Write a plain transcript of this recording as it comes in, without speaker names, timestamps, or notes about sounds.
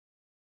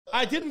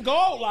I didn't go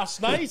out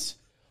last night.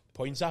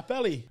 Points at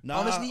belly.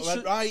 Nah, Honestly,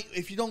 right,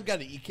 if you don't get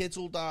it, your kids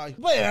will die.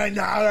 You haven't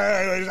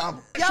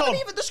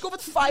even discovered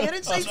fire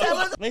inside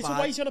Ellen. Later,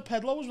 why on a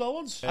pedalo as well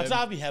once? I'd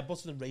have my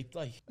headbutted and raped,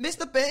 like.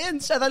 Mr.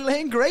 Burton said I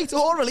lay great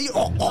orally.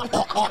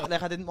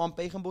 Like I didn't want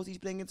bacon butties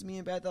bringing to me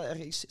in bed.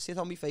 He sit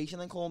on my face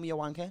and then call me a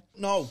wanker.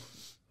 No.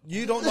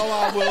 You don't know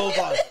our world,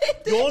 lad.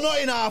 You're not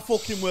in our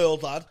fucking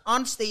world, lad.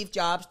 On Steve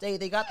Jobs' day,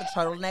 they got the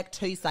turtleneck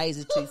 2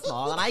 sizes too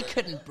small, and I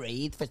couldn't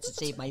breathe to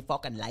save my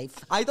fucking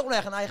life. I don't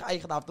reckon I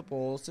could have the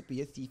balls to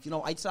be a thief. You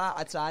know, I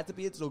tried to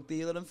be a drug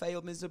dealer and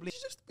failed miserably.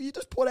 You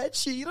just put Ed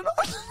Sheeran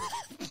on.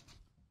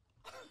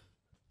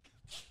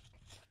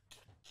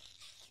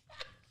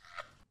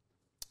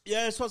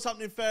 Yes, what's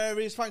happening,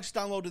 fairies? Thanks for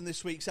downloading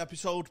this week's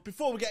episode.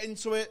 Before we get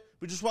into it,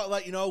 we just want to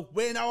let you know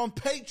we're now on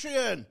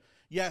Patreon.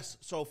 Yes,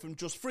 so from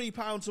just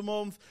 £3 a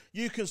month,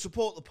 you can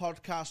support the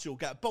podcast. You'll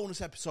get a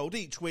bonus episode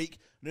each week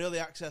and early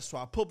access to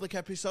our public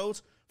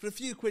episodes. For a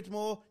few quid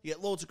more, you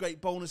get loads of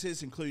great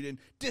bonuses, including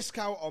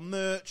discount on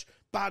merch,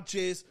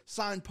 badges,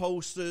 signed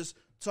posters.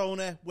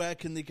 Tony, where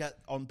can they get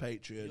on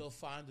Patreon? You'll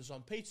find us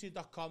on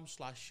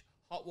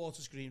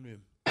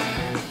patreon.com/hotwatersgreenroom.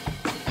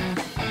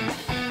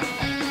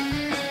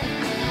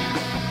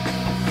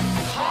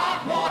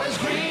 Hot Water's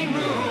Green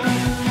Room.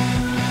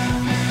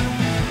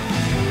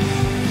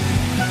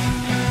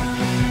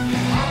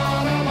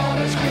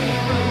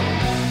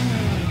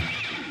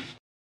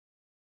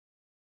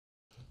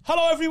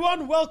 Hello,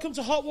 everyone. Welcome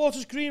to Hot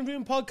Water's Green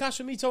Room podcast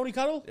with me, Tony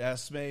Carroll.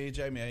 Yes, me,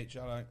 Jamie H.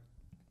 All right.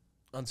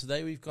 And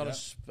today we've got a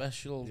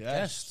special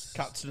guest.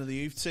 Captain of the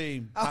youth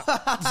team. I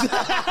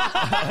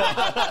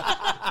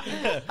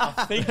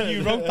think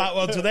you wrote that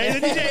one today,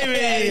 didn't you,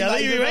 Jamie? I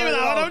think you remember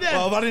that one, don't you?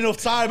 Well, I've had enough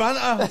time,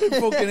 haven't I? I've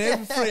been fucking here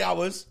for 3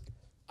 hours.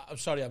 I'm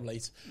sorry I'm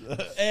late.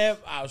 I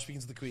was speaking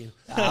to the Queen.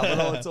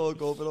 It's all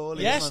good for all.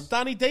 Yes,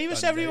 Danny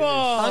Davies,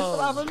 everyone. Thanks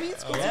for having me.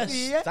 It's good to be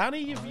here. Danny,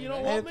 you know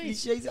I what, mate?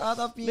 appreciate it.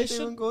 I've been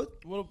doing good.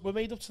 We're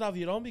made up to have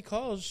you on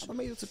because I'm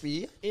made up to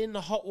be here. in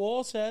the hot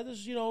water,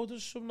 there's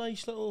some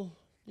nice little,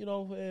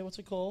 what's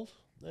it called?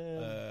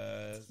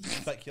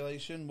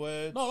 Speculation,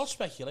 words. No, not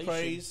speculation.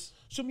 Praise.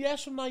 Some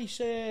nice,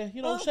 saying,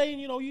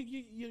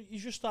 you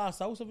just start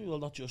out, well,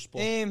 not just,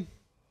 but... I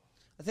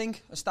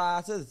think I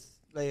started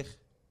like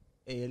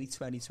early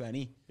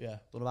 2020. Yeah.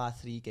 Done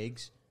about 3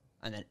 gigs,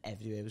 and then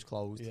everywhere was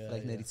closed for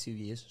like nearly 2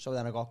 years. So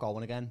then I got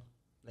going again,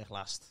 like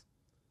last,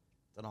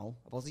 about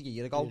a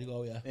year ago.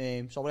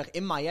 So like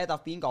in my head,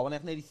 I've been going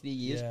like nearly 3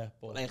 years. Yeah,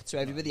 but like to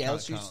everybody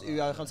else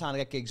who I'm trying to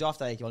get gigs off,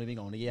 they've only been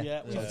going a year.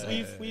 Yeah,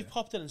 we've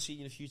popped in and seen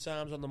you a few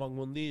times on the Monk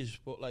Mondays,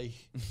 but like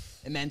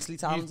immensely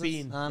talented.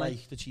 You've been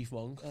like the chief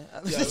monk.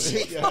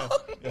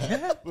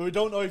 But we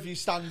don't know if you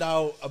stand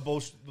out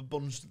above the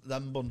bunch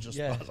of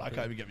stars. I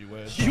can't even get my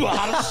words. You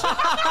are.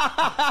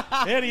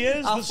 Here he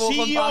is, the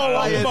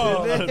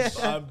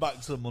CEO. I'm back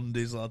to the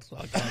Mondays, lads.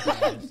 I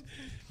can't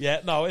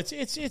yeah, no, it's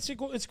a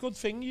good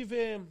thing. You've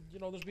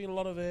there's been a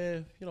lot of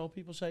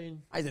people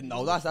saying I didn't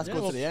know that. That's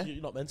good to hear.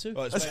 You're not meant to.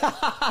 Well,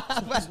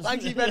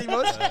 Thank you very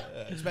much.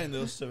 It's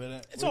mainly us two,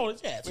 innit? It's all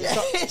it's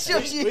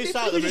just you. We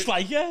start just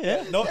like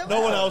no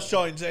one else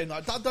joins in.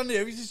 Like, Dad, don't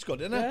you? He's just good,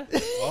 isn't it?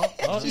 What?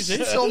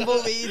 Just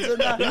tumbleweeds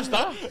and that. Who's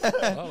that?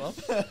 Oh, well.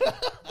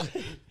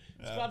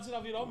 It's glad to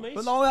have you on, mate.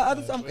 But no,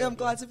 I'm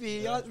glad to be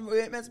here. We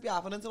weren't meant to be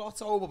happening until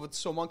October, but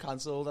someone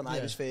cancelled and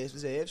I was first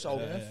reserve, so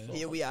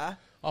here we are.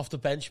 Off the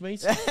bench,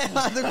 mate. I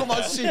had to come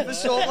out super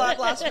short like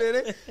last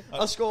minute.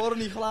 I'll score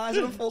an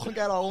equaliser and fucking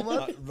get home,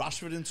 man.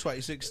 Rashford in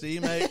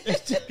 2016, mate.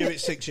 Give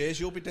it 6 years,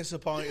 you'll be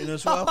disappointed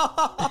as well.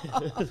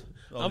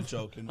 I'm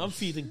joking. I'm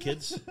feeding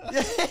kids.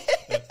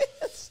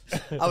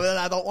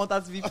 I don't want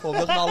that to be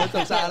public knowledge.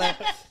 I'm trying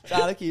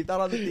to keep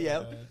that on the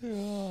DL.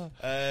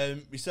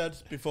 We said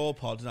before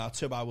pod, now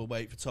 2 hour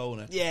wait for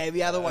Tony. Yeah, we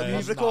had a one.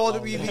 We've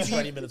recorded. We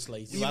 20 minutes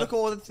late. We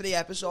recorded 3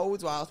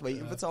 episodes whilst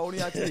waiting for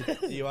Tony. Actually,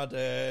 you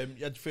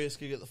had first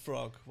gig at the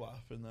Frog. What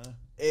happened there?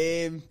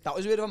 That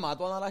was a bit of a mad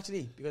one,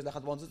 actually, because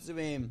I'd wanted to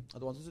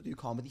do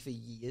comedy for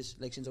years,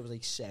 like since I was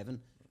like 7.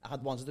 I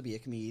had wanted to be a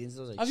comedian since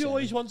I was like Have 7. you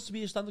always wanted to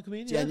be a stand-up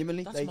comedian?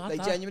 Genuinely, That's mad,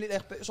 genuinely.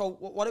 So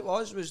what it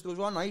was there was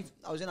one night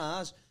I was in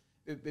ours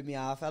with my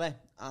half fella,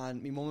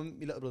 and my mum and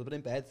my little brother were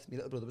in bed. My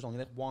little brother was only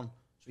like 1, so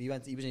he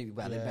was in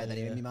bed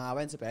anyway. My mum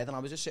went to bed, and I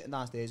was just sitting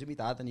downstairs with my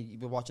dad, and we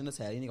were watching the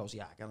telly, and he goes,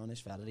 "Yeah, get on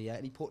this fella here,"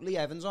 and he put Lee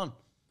Evans on.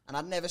 And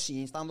I'd never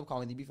seen stand-up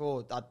comedy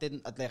before.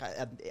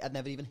 I'd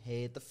never even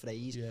heard the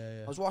phrase.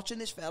 I was watching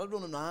this fella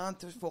running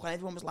around. Fucking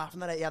everyone was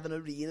laughing at it. He had an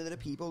arena there of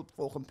people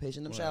fucking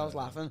pissing themselves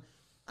laughing.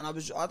 And I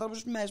was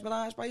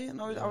mesmerised by it.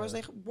 And I was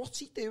like, "What's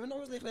he doing?" I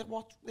was like,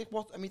 "What?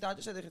 And my dad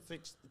just said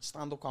it's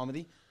stand-up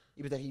comedy.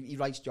 He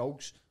writes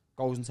jokes,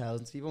 goes and tells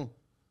them to people,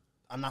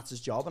 and that's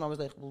his job." And I was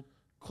like, "Well,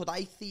 could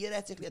I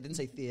theoretically, I didn't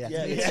say Yeah,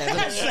 theoretically,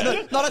 yeah. at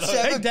 7. Not at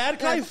 7. Hey, Dad,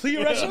 can I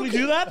theoretically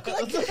do that?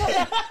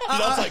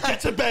 Dad's like, get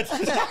to bed.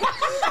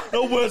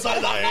 No words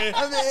like that here.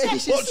 I mean,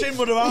 Watch him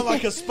run around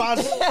like a spaz.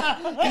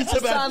 Get to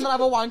He's bed. trying to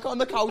have a wank on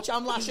the couch.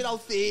 I'm lashing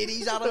out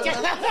theories at him.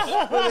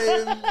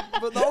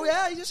 But no,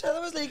 yeah, he just said, I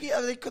was like,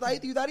 could I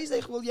do that? He's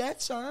like, well, yeah,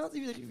 it's sad.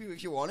 He was like,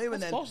 if you want to.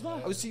 And then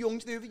I was too young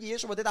to do it for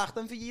years, so I did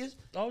acting for years.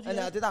 Oh, and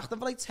I did acting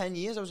for like 10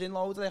 years. I was in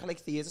loads of like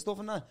theatre stuff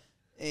and that.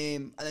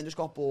 And then just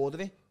got bored of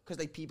it because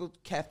like people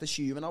kept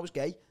assuming I was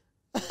gay.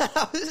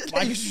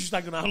 Why you just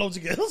hanging out loads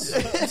of girls?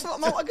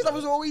 No, because I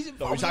was always...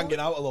 No, he's hanging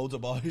out with loads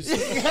of boys. So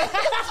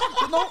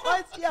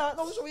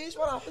here's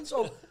what happened.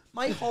 So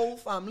my whole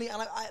family,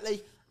 and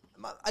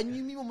I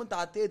knew my mum and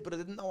dad did, but I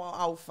didn't know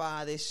how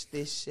far this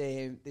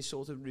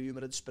sort of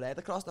rumour had spread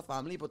across the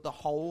family. But the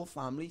whole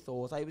family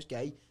thought I was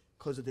gay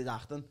because I did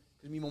acting.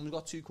 Because my mum's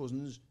got 2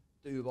 cousins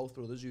who are both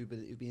brothers who've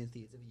been in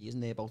theatre for years,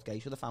 and they're both gay.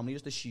 So the family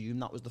just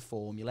assumed that was the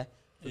formula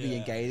for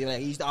being gay. They were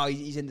like,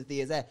 he's in the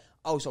theatre.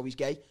 Oh, so he's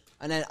gay.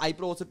 And then I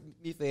brought up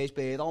my first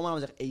bird on when I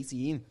was like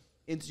 18,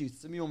 introduced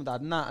it to my mum and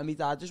dad and that, and my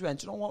dad just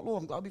went, you know what,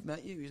 love, I'm glad we've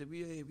met you. He said,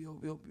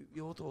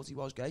 we all thought he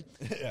was gay.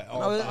 Yeah,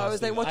 I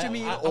was like, what do you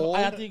mean? I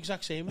had the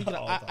exact same.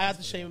 I had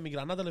the same with my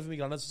granddad. I lived with my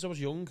granddad since I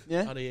was young.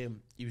 Yeah. And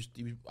he was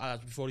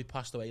before he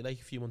passed away like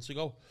a few months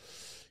ago,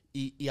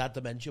 he had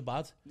dementia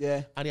bad.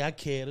 Yeah. And he had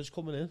carers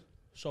coming in.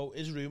 So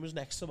his room was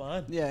next to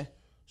mine. Yeah.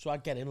 So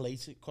I'd get in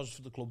late because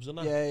for the clubs and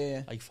that.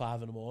 Yeah. Like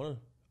 5 a.m.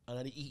 And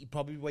then he'd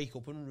probably wake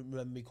up and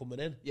remember me coming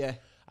in. Yeah.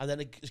 And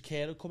then his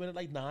carer would come in at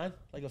like 9,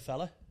 like a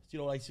fella. You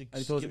know, like to And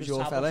he thought give it was his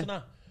your tablets fella? and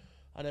that.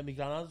 And then my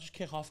granddad would just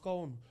kick off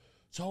going,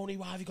 Tony,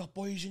 why have you got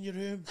boys in your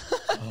room?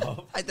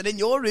 They're in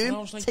your room. And I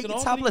was like, Take they're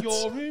your not in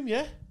tablets. your room,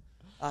 yeah.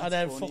 That's And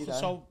then funny,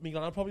 so my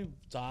granddad probably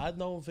died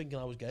now and thinking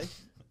I was gay.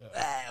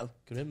 Well,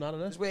 Good him, that,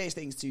 there's innit? worse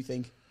things to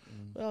think.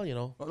 Well, you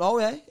know. But no,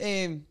 yeah.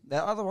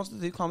 I wanted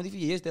to do comedy for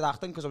years. Did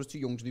acting because I was too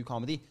young to do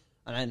comedy.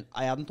 And then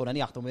I hadn't done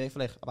any acting work for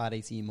like about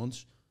 18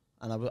 months.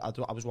 And I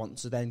was wanting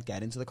to then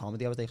get into the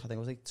comedy. I think I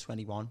was like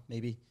 21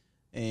 maybe.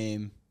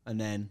 And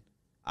then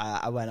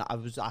I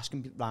was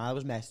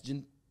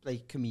messaging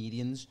like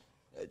comedians.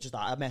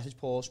 I messaged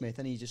Paul Smith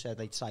and he just said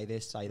like, say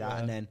this, say that. Yeah.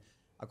 And then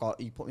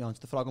he put me onto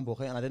the Frog and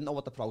Bucket and I didn't know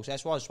what the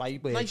process was. So I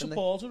nice of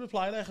Paul to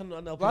reply like and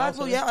help you right, out.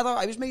 Well, yeah,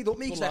 I was made up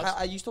me because like,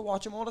 I used to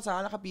watch him all the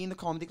time. Like, I'd be in the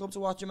comedy club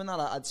to watch him and that.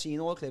 I'd seen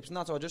all the clips and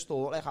that. So I just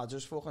thought like, I'd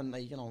just fucking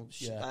like, you know,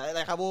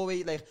 like I've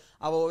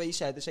always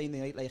said the same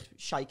thing, like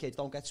shy kids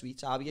don't get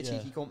sweets. I'll be a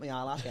cheeky company,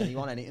 I'll ask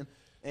anyone anything.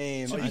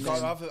 So you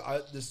can't have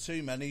there's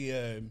too many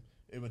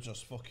who are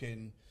just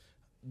fucking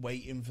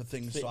waiting for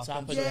things to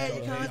happen. Yeah,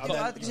 you can't do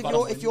that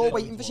because if you're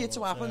waiting for shit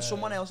to happen,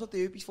 someone else will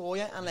do it before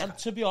you. And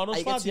to be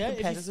honest, lad,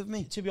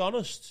 to be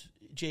honest,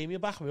 Jamie,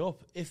 back me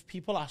up. If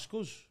people ask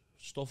us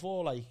stuff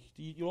or like,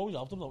 you always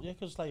help them, don't you?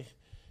 Because like,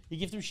 you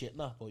give them shit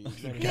now, but you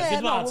give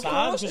them hard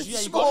time. It's a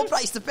small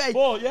price to pay.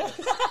 Oh yeah,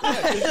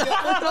 you know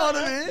what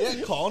I mean?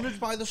 Yeah, cornered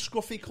by the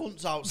scruffy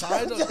cunts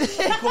outside.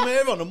 They come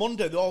here on a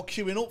Monday, they're all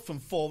queuing up from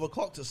 4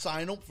 o'clock to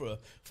sign up for a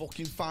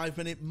fucking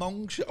 5-minute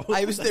Mong show.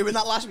 I was doing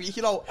that last week,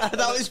 you know. That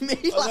was me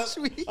last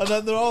week. And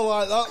then they're all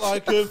like that,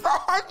 like,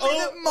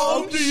 5-minute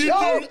Mong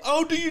show.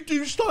 How do you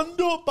do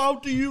stand up? How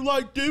do you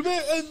like do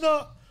it and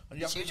that?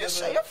 Did you just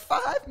say a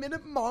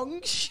 5-minute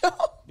Mong show?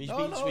 We've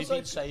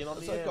been saying on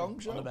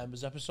the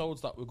members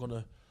episodes that we're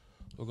gonna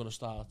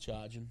start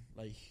charging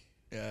like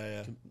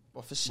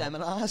What, for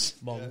seminars?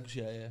 Mongs,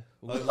 yeah.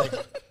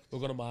 We're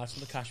gonna march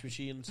in the cash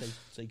machine and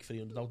take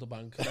 300 out the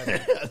bank.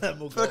 And then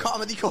we'll for a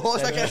comedy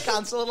course that gets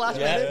cancelled last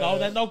minute.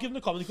 Then they'll give them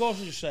the comedy course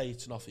and just say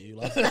it's not for you,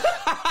 lad.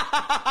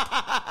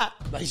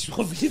 Nice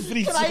one for your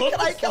free. Can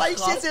I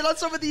sit in on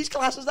some of these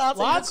classes that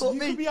lads, you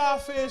could be our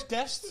first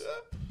guest.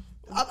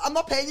 I'm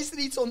not paying you to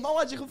eat on, no,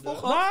 lads, you can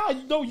fuck off.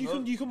 No,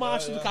 you can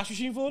march in the cash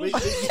machine for us.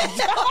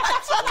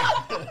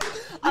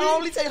 I'll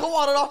only take a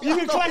water off. You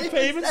can collect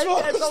payments for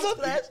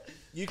us.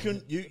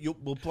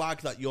 We'll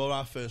brag that you're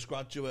our first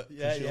graduate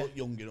because you're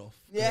young enough.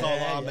 Yeah.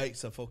 All our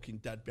mates are fucking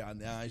dead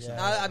behind the eyes.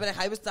 Yeah.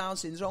 I was Down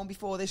syndrome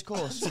before this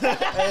course.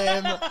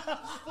 And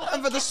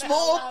for the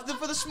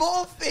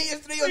small fee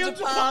of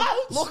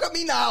 £300, look at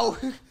me now.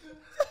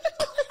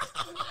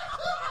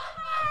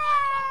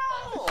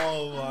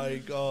 Oh my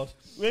God.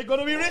 We're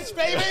gonna be rich,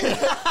 baby.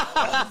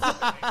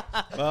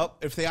 Well,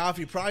 if the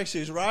Harvey price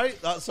is right,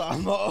 that's our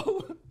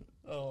motto.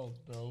 Oh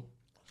no.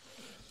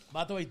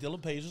 By the way,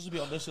 Dylan pays us to be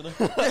on this, innit?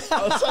 I've said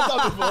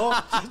that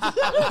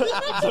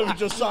before. So we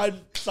just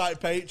started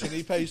Patreon.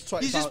 He pays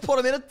 £20. You just put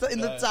him in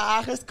the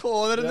darkest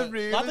corner in the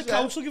room. Like the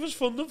council give us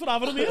funding for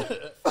having him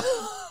here.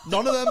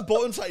 None of them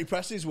buttons that he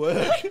presses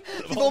work.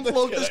 If you don't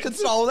plug this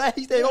controller,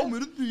 he's there,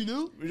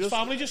 His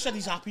family just said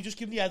he's happy, just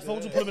give him the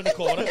headphones and put him in the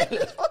corner.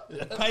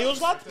 Pay us,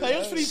 lad.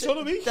 Pay us for each ton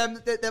of me. Them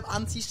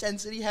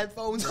anti-sensory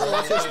headphones for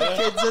autistic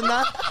kids and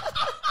that.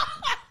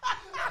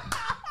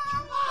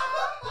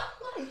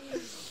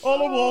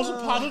 all the walls are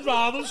padded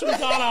round him so he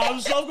can't harm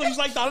himself because he's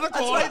like that in the That's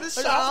corner. why the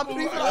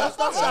soundproof,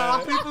 that's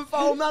soundproof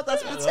foam,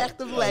 that's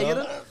protective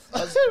layer.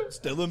 That's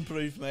still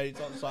improved, mate.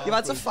 You've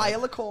had to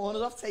file the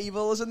corners off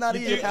tables and that,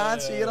 you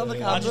can't see it on the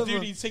camera. I just do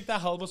need to take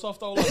that helmet off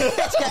though. Let's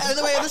get out of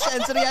the way of the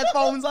sensory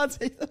headphones, lads.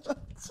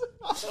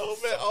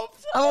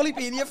 I've only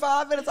been here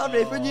 5 minutes, I'm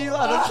ripping you,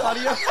 lad, I'm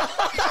sorry.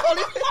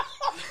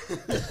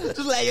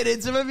 Just lay it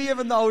into me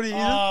for no reason.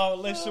 Oh,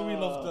 listen, we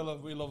love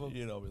Dylan, we love him.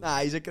 You know, Nah,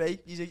 he's a good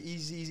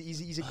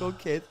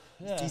kid.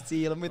 Yeah. He's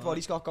dealing with what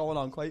he's got going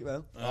on quite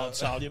well. I'll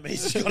tell you, mate,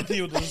 he's got to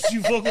deal with those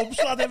 2 fuck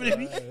ups lad every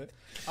week.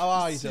 how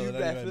are you, Too Dylan?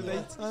 definitely,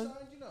 Anyway, man.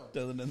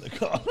 Dylan in the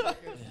car.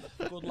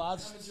 Good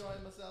lads.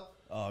 Enjoying myself.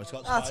 Oh, he's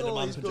got That's Spider-Man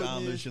always good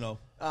pajamas, news. you know.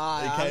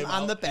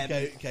 And the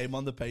bed. He came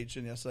on the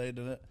Patreon yesterday,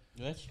 didn't it?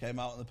 Rich. Came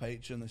out on the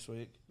Patreon this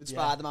week. With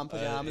Spider-Man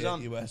pyjamas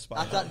on. He wears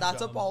Spider-Man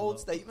That's a pyjamas bold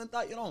as statement,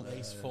 that, you know.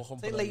 He's fucking It's like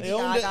brilliant. Lady He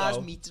owned it, Gaga's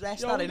though. meat dress,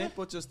 He that, owned innit? it.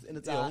 But just in a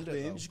owned dark it,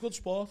 room. though. He's a good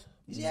sport.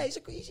 Yeah, he's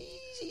a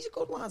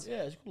good lad.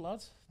 Yeah, he's a good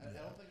lad. I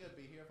don't think I'd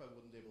be here if I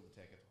wouldn't be able to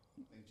take it.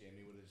 I think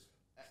Jamie would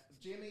have.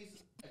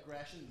 Jamie's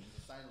aggression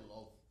is a sign of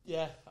love.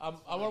 Yeah,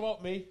 what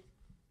about me?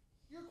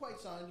 You're quite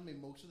sound to me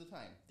most of the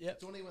time. Yep.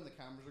 It's only when the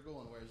cameras are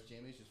going, whereas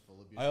Jamie's just full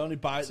of abuse. I only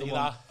bite See the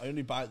one. that? I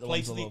only bite the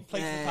Place ones I the, love.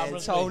 place the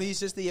cameras, mate. Tony's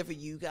just here for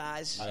you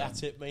guys.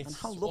 That's it, mate. And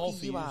how It's all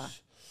lucky you for are.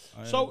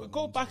 So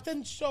go back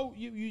then. So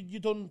you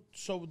done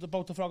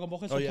about the Frog and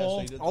Bucket. Oh, yeah, Paul.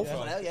 so you did- Oh, yeah.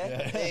 for hell,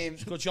 yeah.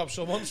 Good job,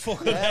 someone's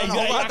fucking. Yeah,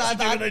 no,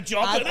 actually doing a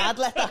job. I'd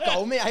let that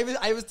go, mate.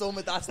 I was done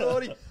with that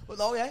story. But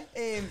no, yeah.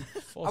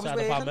 Force out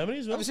of bad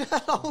memories, I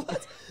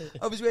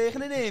was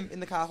working in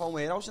the car home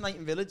warehouse in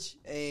Knighton Village.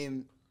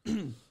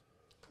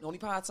 Only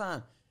part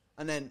time.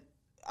 And then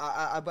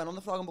I went on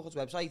the Frog and Bucket's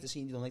website to see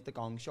you done like the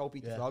Gong Show,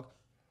 Beat the Frog.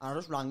 And I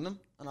just rang them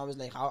and I was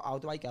like, how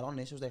do I get on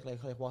this? I was like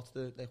what's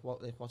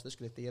the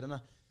script here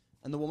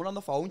and the woman on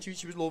the phone, she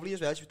was lovely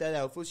as well. She was dead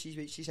helpful.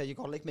 She said you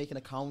got to like make an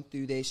account,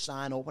 do this,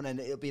 sign up, and then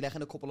it'll be like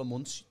in a couple of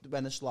months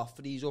when the slot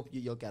frees up,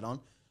 you'll get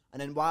on.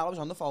 And then while I was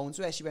on the phone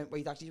to her, she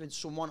went,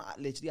 someone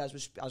literally as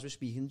we're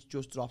speaking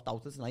just dropped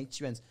out of tonight.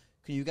 She went,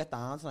 can you get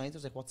down tonight? I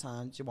was like, what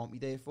time do you want me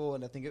there for?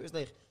 And I think it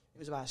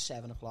was about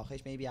 7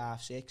 o'clock-ish, maybe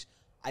 6:30.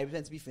 I was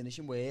meant to be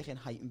finishing work in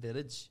Knighton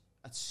Village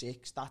at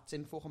 6. That's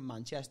in fucking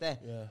Manchester.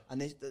 Yeah.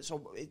 And I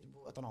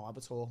don't know, I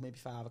would talk maybe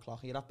 5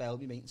 o'clock. He'd have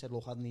belled me, mate, and said,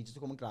 look, I need you to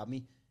come and grab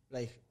me.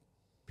 Like,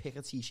 pick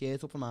a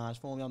t-shirt up from ours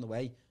for me on the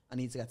way. I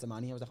need to get to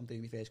Manny. I was like, I'm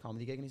doing my first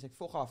comedy gig. And he's like,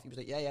 fuck off. He was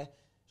like, yeah.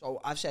 So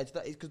I've said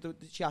that, because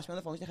she asked me on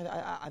the phone, she's like,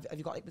 have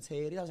you got like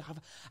material? I was like,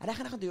 I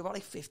reckon I can do about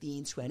like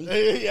 15, 20.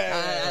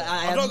 Yeah.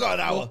 I've not got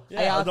an hour.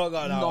 I had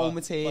no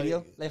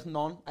material, like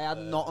none. I had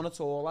nothing at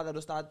all. I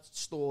just had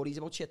stories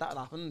about shit that had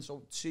happened.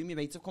 So soon my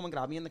mates have come and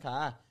grabbed me in the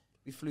car.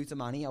 We flew to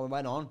Manny and we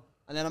went on.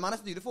 And then I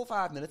managed to do the full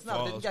 5 minutes and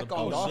I didn't get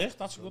gone off.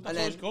 That's good. That's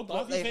always good.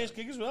 That's your first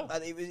gig as well.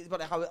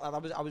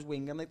 I was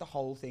winging like the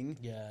whole thing.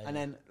 Yeah. And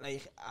then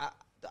like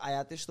I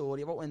had this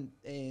story about when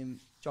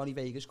Johnny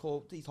Vegas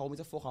he told me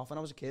to fuck off when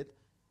I was a kid.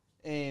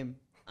 And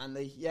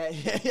Johnny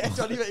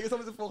Vegas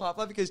told me to fuck off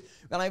like, because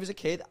when I was a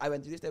kid I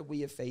went through this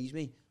weird phase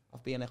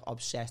of being like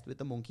obsessed with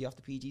the monkey off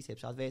the PG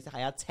Tips advert. I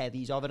had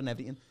teddies of it and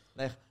everything.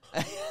 Like, I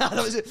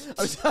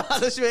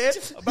swear.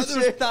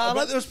 I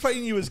bet they was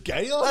playing you as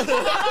gay. No, I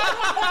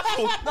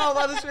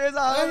swear.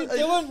 Hey,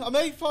 Dylan, I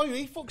made for you.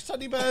 He fucks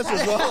teddy bears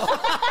as well.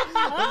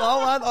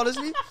 No, man,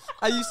 honestly,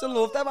 I used to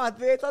love them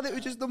adverts. And it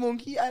was just the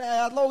monkey, and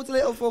I had loads of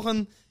little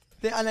fucking.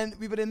 And then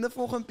we were in the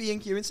fucking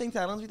B&Q in St.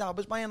 Helens. My dad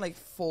was buying like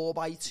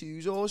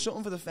 4x2s or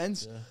something for the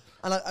fence.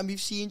 Yeah. And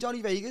we've seen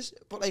Johnny Vegas,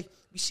 but like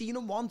we seen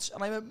him once,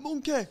 and I went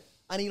monkey,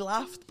 and he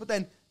laughed. But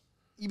then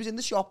he was in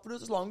the shop for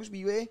us as long as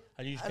we were.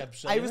 And you just kept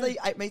saying, I was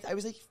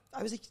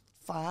like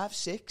 5,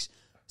 6.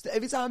 So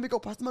every time we go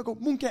past him, I go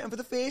monkey, and for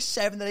the first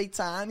 7 or 8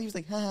 times, he was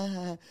like, ha ha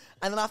ha.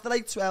 And then after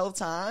like 12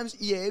 times,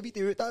 he heard me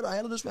do it that way,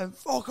 and I just went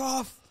fuck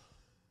off.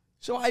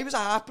 So I was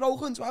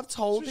heartbroken, so I've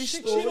told this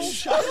story.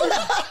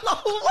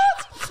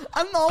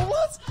 I know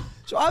what?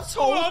 So I've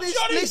told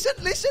this.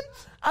 Listen.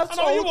 I've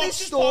told this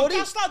story.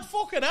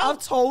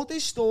 I've told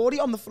this story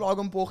on the Frog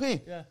and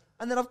Bucket. Yeah.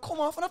 And then I've come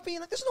off and I've been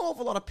like, there's an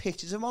awful lot of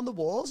pictures of him on the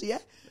walls, yeah.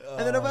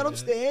 And then I went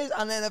upstairs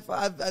and then I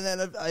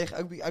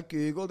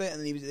googled it,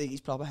 and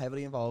he's probably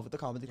heavily involved with the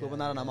comedy club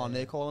and that, and I'm on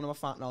there calling him a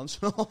fat nonce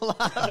and all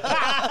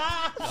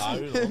that.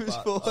 It was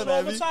fucking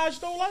heavy.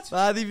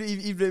 Lad,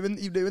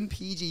 he ruined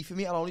PG for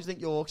me. I always think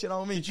Yorkshire, you know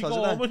what I mean? Did you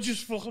go home and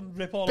just fucking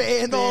rip all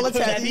burned all the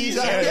teddies?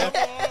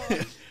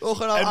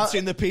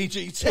 Emptying the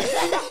PG tip.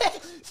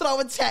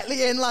 Throwing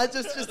Tetley in, like,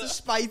 just to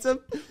spite him.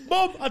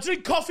 Mum, I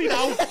drink coffee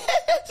now.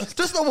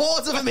 Just the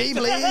water for me,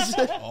 please.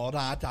 All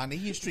right, Danny,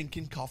 he's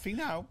drinking coffee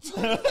now. He's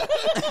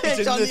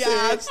on the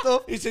hard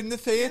stuff. He's in the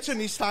theatre and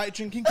he started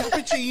drinking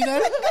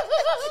cappuccino.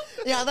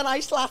 He had a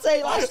nice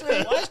latte last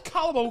week. Why is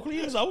Callum Oakley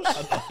in his house?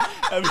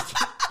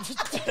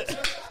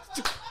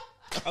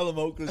 Callum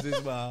Oakley's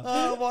his man.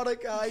 Oh, what a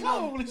guy.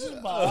 Callum Oakley's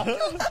his man.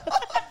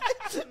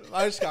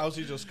 My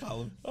Scousey just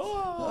Callum.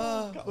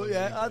 But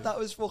yeah, that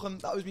was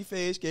my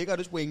first gig. I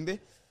just winged it.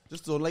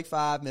 Just done like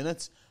 5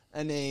 minutes.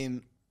 And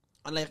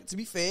And like, to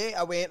be fair,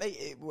 I weren't like,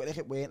 it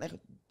weren't like a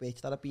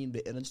bitch that had been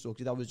written and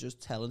structured. I was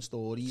just telling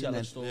stories. And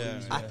then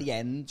at the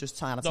end, just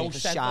trying to take a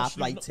sharp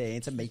right turn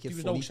to make it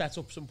funny. There was no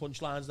setups and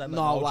punchlines then?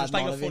 No, just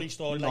like a funny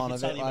story, like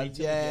it's telling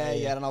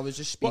yeah, and I was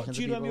just speaking to people.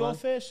 Do you remember your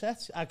first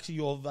set? Actually,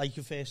 your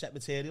first set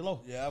material,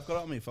 though? Yeah, I've got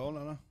it on my phone,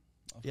 haven't I?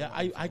 Yeah,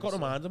 I got a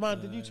Mandel,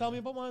 man. Did you tell me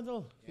about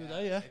Mandel?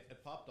 Yeah.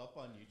 It popped up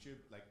on YouTube,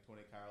 like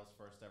Tony Carroll's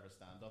first ever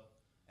stand-up.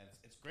 And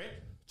it's great.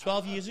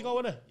 12 years ago,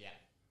 wasn't it? Yeah.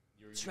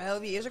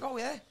 12 years ago,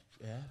 yeah.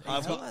 Yeah.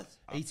 I've got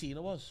 18 I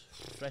was.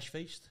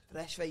 Fresh-faced.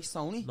 Fresh-faced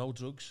Tony. No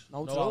drugs.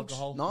 No drugs.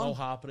 Alcohol. None. No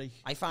heartbreak.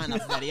 I find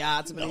that very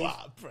hard to believe. No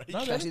heartbreak. No,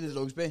 Especially the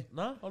drugs bit.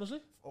 No,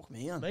 honestly. Fuck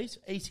me, man. Mate,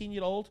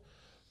 18-year-old,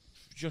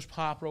 just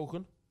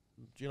heartbroken.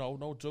 You know,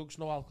 no drugs,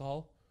 no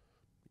alcohol.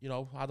 You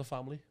know, had a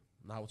family.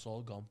 Now it's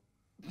all gone.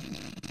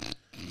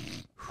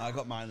 I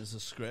got mine as a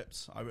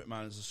script. I wrote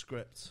mine as a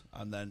script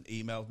and then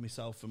emailed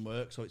myself from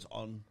work, so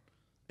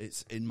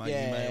it's in my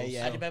emails.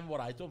 Yeah. I remember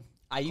what I done.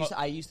 I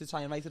used to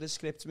try and write it as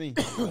script to me.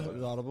 It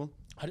was horrible.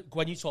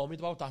 When you told me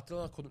about that,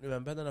 I couldn't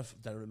remember. Then I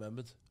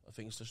remembered. I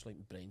think it's just like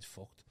my brain's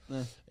fucked.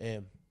 Yeah.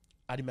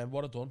 I remember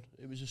what I done.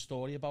 It was a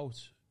story about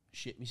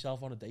shit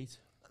myself on a date.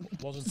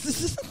 It wasn't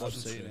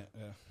true. It,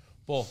 yeah.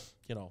 But,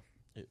 you know,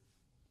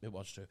 it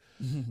was true.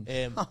 No,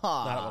 it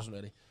wasn't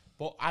really.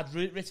 But I'd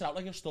written it out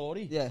like a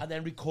story and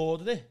then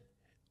recorded it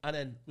and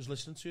then was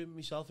listening to it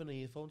myself in the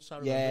earphones.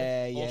 All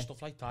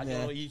stuff like that.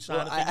 Yeah. You know, you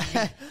trying to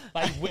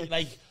think,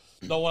 like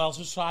no one else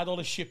has tried all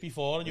this shit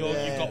before and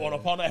you've got one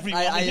up on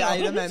everyone. I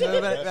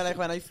remember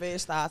when I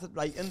first started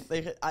writing,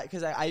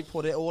 because I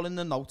put it all in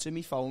the notes in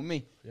my phone,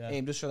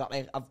 just so that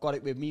like I've got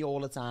it with me all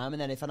the time.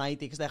 And then if an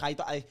idea, because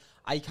like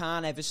I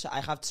can't ever,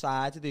 I have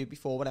tried to do it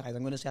before, but I'm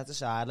going to set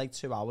aside like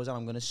 2 hours and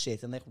I'm going to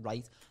sit and like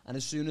write. And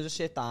as soon as I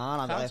sit down,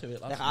 I'm like,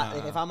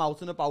 if I'm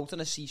out and about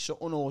and I see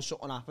something or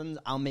something happens,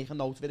 I'll make a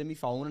note of it in my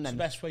phone. And then the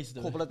best way to do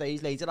a couple of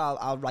days later,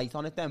 I'll write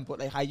on it then. But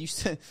like I used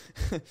to,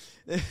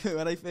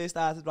 when I first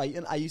started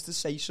writing, I used to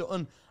say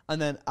something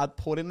and then I'd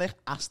put in like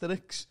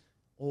asterisks,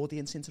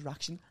 audience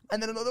interaction,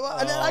 and then another one,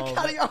 and then I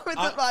carry on with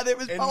it, man. It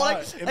was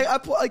I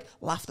put like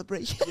laughter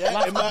break.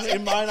 Yeah,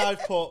 in mine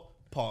I've put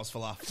pause for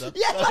laughter.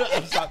 Yeah.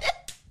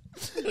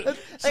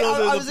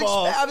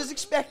 I was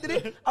expecting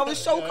it. I was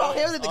so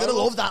cocky. I was like, they're gonna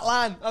love that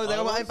line. I was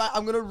like,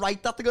 I'm gonna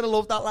write that. They're gonna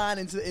love that line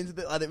into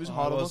the. And it was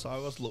horrible. I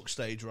was look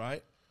stage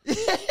right.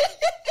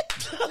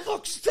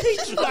 Look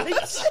stage right.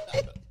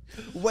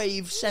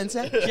 Wave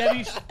centre. Do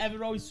you ever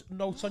write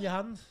notes on your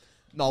hand?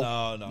 No.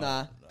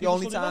 Nah. The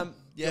only time.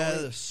 Yeah,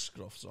 the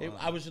scruffs.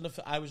 I was in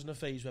a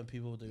phase when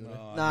people were doing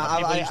it. Nah,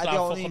 people used to have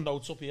only fucking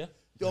notes up here.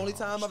 The only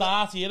time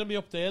start here and be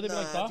up there, they'd be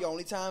like that. The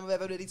only time I've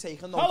ever really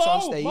taken notes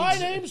on stage. My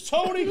name's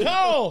Tony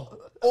Cowell.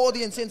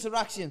 Audience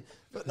interaction.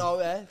 But no,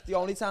 the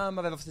only time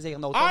I've ever taken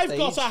notes on stage.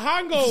 I've got a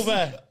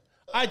hangover.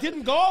 I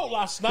didn't go out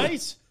last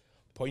night.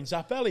 Points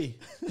at belly.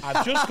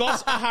 I've just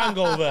got a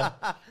hangover.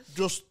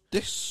 Just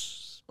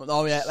this.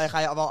 No, yeah, like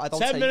I don't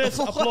 10 take minutes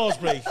applause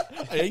break.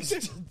 I hate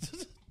it.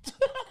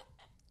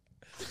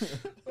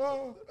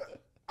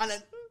 And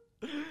then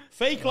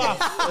fake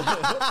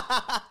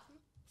laugh.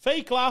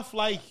 Fake laugh,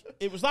 like,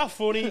 it was that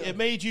funny, it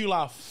made you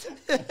laugh.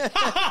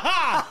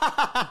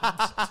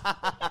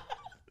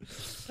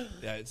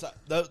 Yeah, it's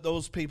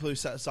those people who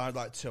set aside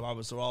like 2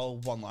 hours are all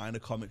one-liner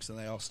comics and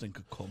they all stink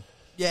of cum.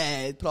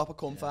 Yeah, proper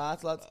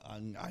comfort, lad.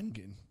 And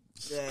hanging,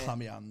 Yeah.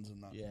 clammy hands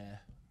and that. Yeah.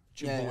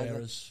 Jumbo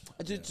errors.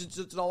 Do you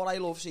know what I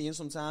love seeing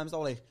sometimes,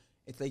 though? Like,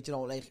 it's like, you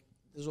know, like,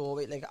 there's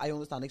always, like, I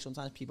understand, like,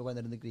 sometimes people, when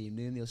they're in the green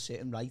room, they'll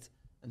sit and write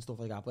and stuff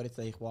like that, but it's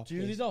like, what? Do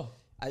you really though?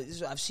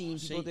 I've seen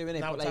people doing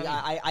it, but like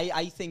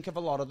I think of a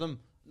lot of them,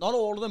 not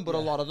all of them, but a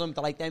lot of them.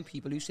 They're like them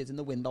people who sit in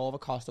the window of a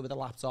Costa with a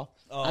laptop,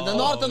 and they're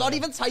not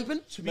even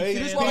typing. They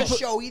just want to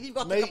show you they've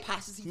got the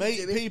capacity to do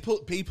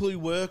it. People who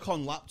work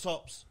on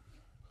laptops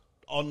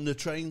on the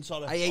train,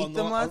 sorry, I hate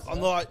them, lad.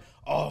 And they're like,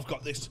 oh, I've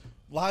got this,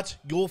 lad.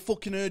 Your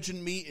fucking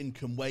urgent meeting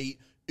can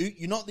wait.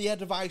 You're not the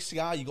head of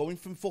ICR. You're going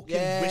from fucking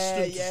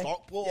Wiston to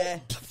Stockport. Yeah.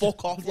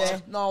 Fuck off,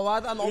 lad. No,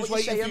 lad, I know what you're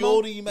saying. For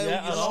your email.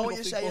 Yeah, I know what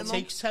you're saying. It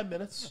takes 10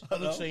 minutes.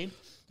 I'm not saying.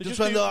 Just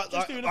when they're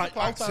like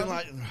acting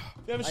like. Have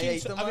you ever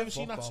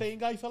seen that same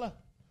guy, fella?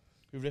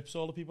 Who rips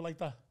all the people like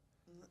that?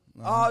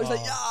 Oh, he's like,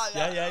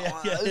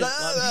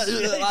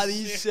 yeah.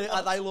 He's sick.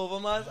 I love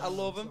him, man. I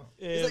love him.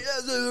 He's like,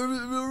 at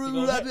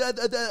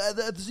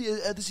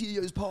the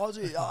CEO's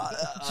party.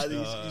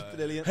 He's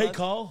brilliant. Hey,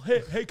 Carl.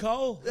 Hey,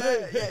 Carl.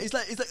 Yeah. He's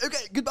like,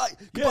 okay, goodbye,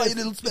 you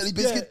little smelly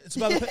biscuit. It's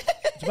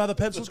about the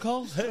pencils,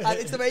 Carl. And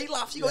it's the way he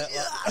laughs. He goes,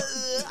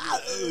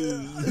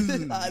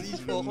 he's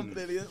fucking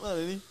brilliant, man,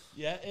 isn't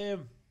he? Yeah.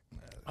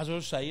 As I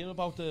was saying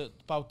about the.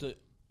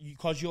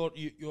 Because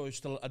you're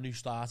still a new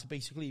starter,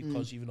 basically,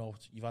 because even though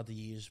you've had the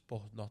years,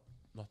 but not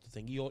the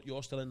thing.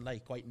 You're still in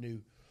like quite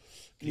new.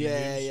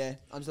 Yeah.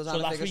 I'm still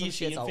trying to figure some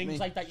shit out. So that's where you're seeing things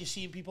like that. You're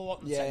seeing people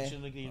wanting attention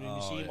in the green room.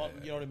 You're seeing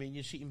you know what I mean.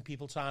 You're seeing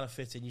people trying to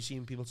fit in. You're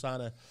seeing people trying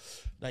to,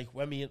 like,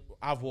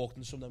 I've walked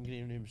in some of them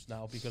green rooms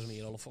now because of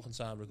me all the fucking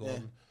time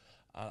recording.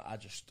 I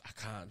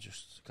can't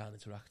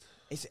interact.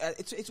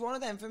 It's one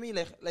of them for me.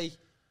 Like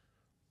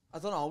I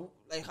don't know.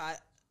 Like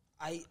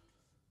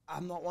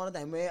I'm not one of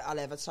them where I'll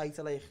ever try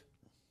to like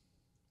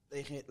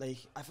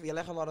I feel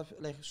like a lot of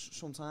like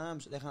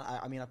sometimes like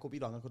I mean I could be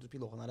wrong, I could just be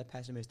looking at it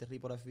pessimistically,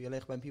 but I feel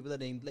like when people are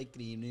named like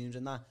green rooms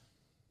and that,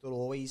 they're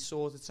always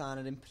sort of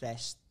trying to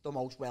impress the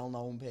most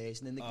well-known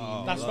person in the green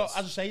room. That's not,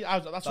 as I say,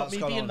 that's not me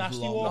being nasty.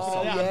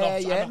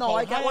 No,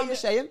 I get what you're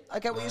saying. I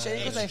get what you're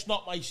saying. It's just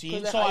not my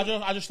scene, so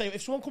I just say,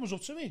 if someone comes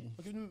up to me,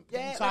 I'll give them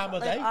time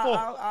of day, but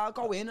I'll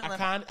go in. And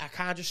I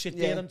can't just sit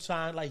there and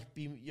try and like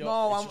be.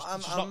 No,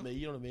 it's just not me.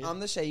 You know what I mean? I'm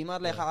the same.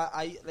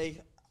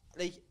 Like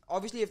like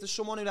obviously if there's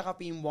someone who like I've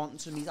been wanting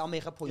to meet, I'll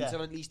make a point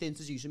of at least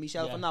introducing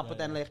myself and that. But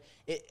then like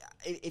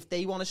if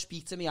they want to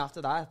speak to me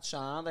after that,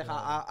 Sean, like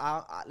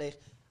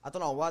I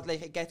don't know what,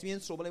 like it gets me in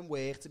trouble in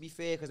work, to be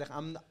fair, because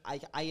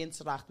like I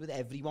interact with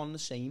everyone the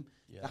same.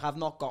 Like I've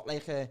not got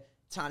like a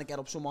trying to get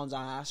up someone's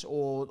ass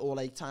or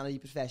like trying to be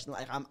professional.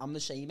 Like I'm the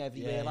same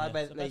everywhere.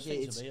 Like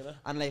it's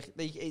and like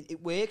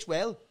it works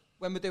well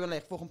when we're doing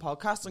like fucking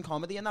podcasts and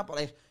comedy and that. But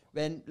like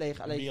when like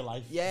real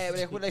life,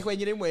 like when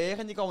you're in work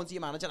and you go into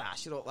your manager,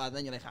 shut up, lad, and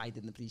then you're like, I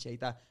didn't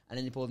appreciate that, and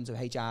then you pull them to a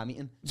HR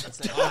meeting.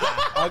 It's like,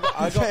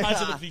 I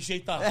didn't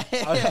appreciate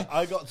that.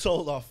 I got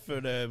told off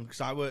for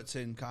because I worked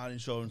in car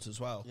insurance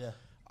as well. Yeah.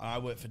 And I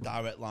worked for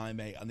Direct Line,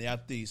 mate, and they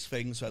had these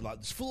things where, like,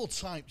 there's 4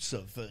 types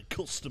of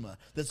customer.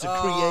 There's a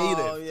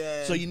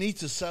creative, so you need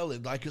to sell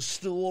it like a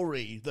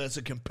story. There's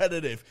a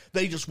competitive.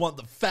 They just want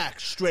the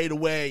facts straight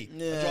away.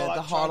 Yeah, like,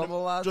 the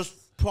horrible lads. Just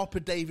proper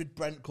David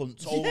Brent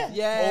cunts.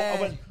 I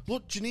went,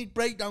 look, do you need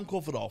breakdown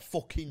covered or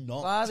fucking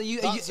not? Lad, are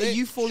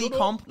you fully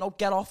comp? No,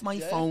 get off my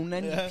phone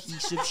then, you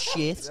piece of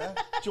shit. Yeah.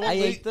 Do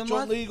you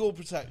want legal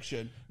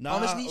protection? No,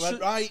 honestly,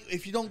 right,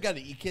 if you don't get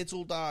it, your kids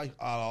will die.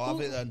 I'll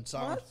have it then,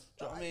 Sam. What?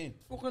 Do you know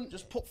what I mean?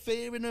 Just put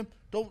fear in them.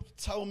 Don't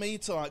tell me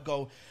to like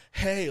go,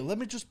 hey, let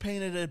me just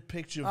paint a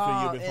picture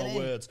for you with my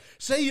words.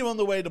 Say you're on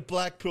the way to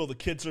Blackpool, the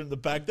kids are in the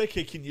bag, they're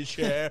kicking your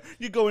chair,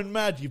 you're going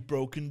mad, you've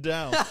broken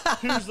down.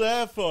 Who's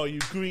there for you,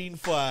 green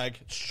flag?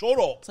 Shut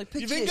up. Like,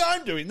 you think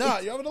I'm doing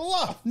that? You're having a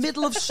laugh.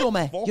 Middle of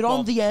summer, you're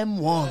on the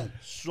M1. Yeah,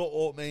 shut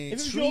up, mate.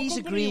 Trees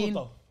are green.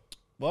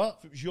 What?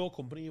 If it was your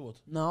company, you would.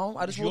 No,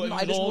 I just wouldn't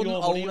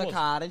own a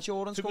car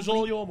insurance company. If it was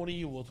all your money,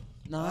 you would.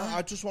 No,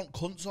 I just want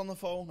cunts on the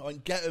phone. I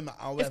want get them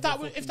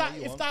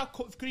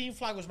if Green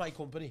Flag was my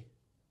company,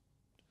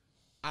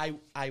 I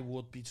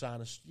would be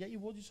trying to. Yeah, you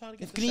would. You're trying to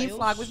get. If Green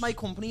Flag was my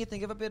company, you'd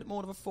think of a bit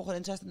more of a fucking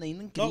interesting name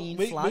than Green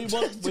Flag.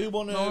 We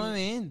want. Know what I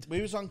mean?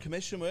 We was on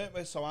commission, weren't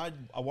we? So I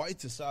wanted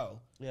to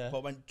sell. Yeah. But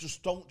I went,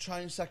 just don't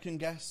try and second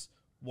guess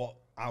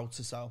how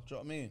to sell. Do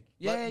you know what I mean?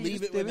 Yeah,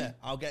 leave it with me.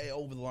 I'll get it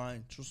over the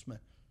line. Trust me.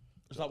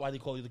 Is that why they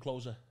call you the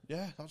closer?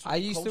 Yeah, that's what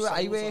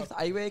I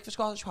worked for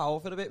Scottish Power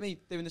for a bit,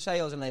 mate, doing the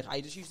sales, and like I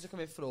just used to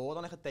commit fraud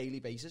on like a daily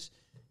basis,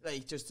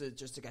 like just to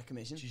get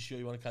commission. Are you sure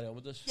you want to carry on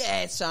with this?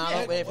 Yeah, it's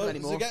not worth it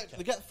anymore.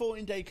 They get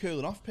 14-day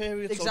cooling off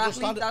period.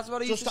 Exactly, so that's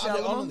what I used to sell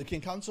it on, them. and they can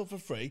cancel for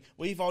free.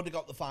 We've already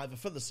got the £5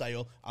 for the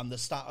sale, and the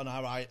stat on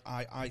our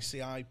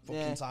ICI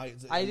fucking tight.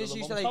 I just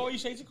used to like, how are you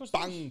saying to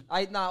customers?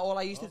 Bang. All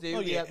I used to do.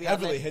 We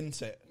heavily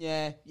hint it.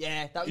 Yeah.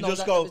 You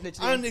just go,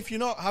 and if you're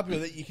not happy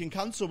with it, you can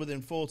cancel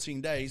within 14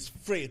 days,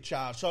 free of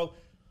charge. So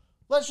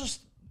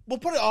we'll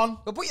put it on.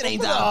 We'll put your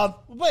name down.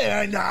 We'll put your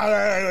name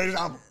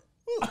down.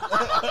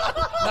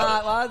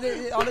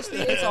 Honestly,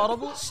 it's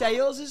horrible.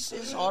 Sales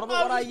is horrible.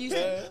 What I used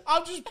to.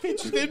 I've just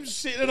pictured him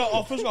sitting in an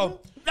office going.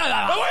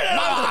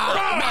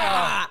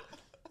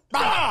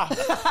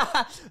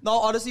 No,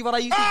 honestly, what I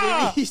used to do,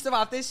 we used to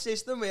have this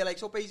system where, like,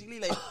 so basically,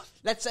 like,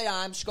 let's say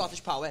I'm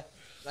Scottish Power,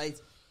 right,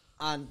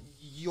 and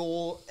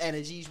your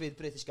energy's with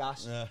British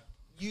Gas. Yeah.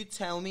 You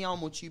tell me how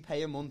much you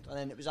pay a month, and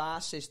then it was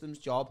our system's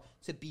job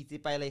to beat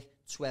it by like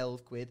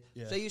 12 quid.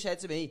 Yeah. So you said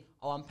to me,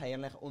 I'm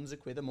paying like 100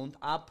 quid a month.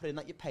 I'd put in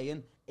that you're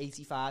paying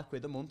 85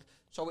 quid a month.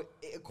 So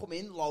it'd come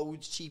in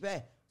loads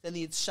cheaper. Then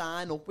they'd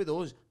sign up with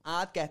us.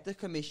 I'd get the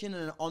commission,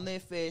 and on their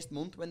first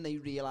month, when they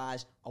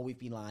realise, we've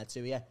been lied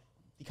to here,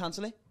 they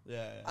cancel it.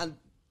 Yeah. And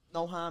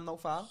no harm, no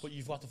foul. But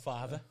you've got the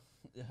 £5.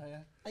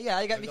 Yeah,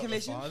 I get me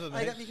commission.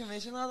 I get me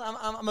commission.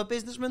 I'm a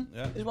businessman,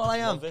 is what I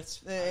am. Love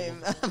it.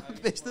 I'm a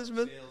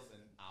businessman.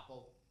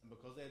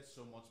 Because they had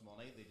so much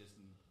money, they just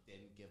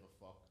didn't give a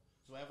fuck.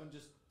 So everyone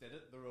just did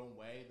it their own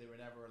way. They were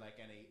never like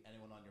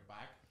anyone on your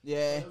back.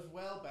 Yeah. But it was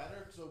well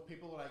better. So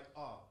people were like,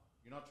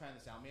 you're not trying to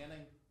sell me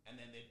anything. And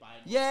then they'd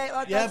buy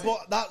it.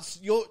 But that's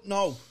your...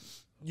 No.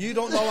 You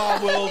don't know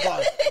our world,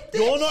 lad.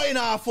 You're not in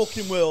our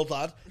fucking world,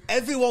 lad.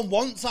 Everyone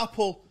wants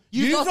Apple.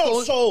 You've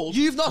not sold.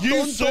 You've not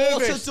done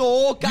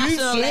door-to-door gas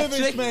and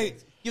electric.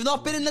 Mate. You've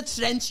not been in the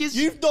trenches.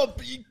 You've not...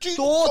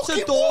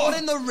 Door-to-door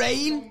in the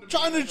rain.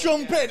 Trying to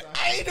jump in.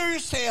 I do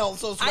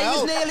sales as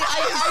well.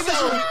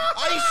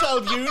 I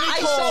sold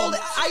unicorns.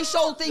 I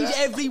sold things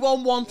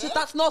everyone wanted.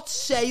 That's not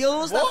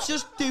sales. What? That's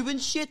just doing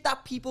shit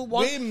that people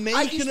want.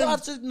 I used to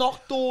have to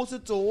knock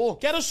door-to-door.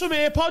 Get us some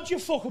AirPods, you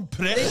fucking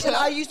prick. Listen,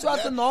 I used to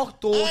have to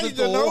knock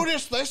door-to-door. I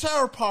noticed this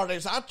AirPod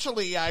is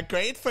actually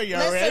great for your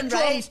eardrums.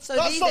 Right,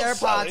 so these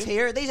AirPods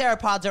here, these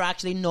AirPods are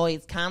actually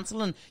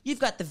noise-cancelling. You've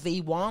got the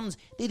V1s.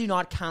 They do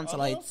not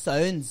cancel out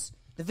sounds.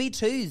 The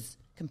V2s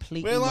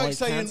completely We're like noise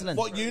saying cancelling.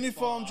 what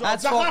uniform job.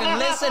 That's fucking,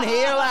 listen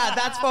here, lad.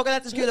 That's fucking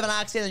at the school of an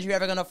accent as you're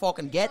ever going to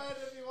fucking get.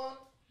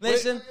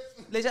 Listen,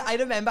 I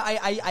remember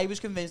I was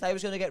convinced I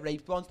was going to get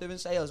raped once doing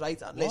sales, right?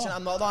 Listen,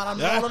 I'm not,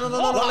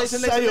 no,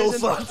 listen, no.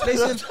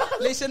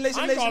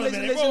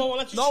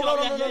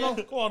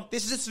 Go on.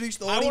 This is a true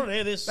story. I want to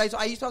hear this. Right, so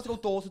I used to have to go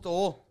door to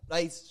door,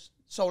 right?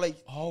 So, like,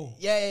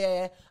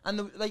 yeah.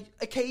 And,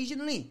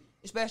 occasionally,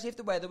 especially if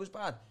the weather was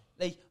bad,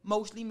 like,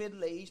 mostly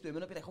middle-aged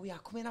women would be like, oh, yeah,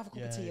 come in, have a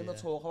cup of tea, and we'll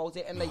talk about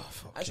it. And, like,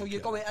 and so you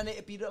go in, and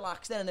it'd be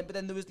relaxed then, but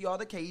then there was the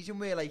odd occasion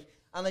where, like,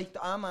 and, like,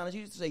 our manager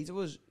used to say to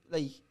us,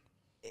 like,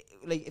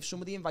 if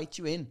somebody invites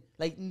you in,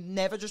 like,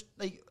 never just,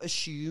 like,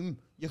 assume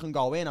you can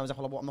go in. I was like,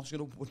 well, I'm not just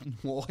going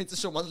to walk into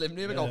someone's living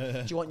room and go,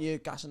 do you want your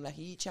gas and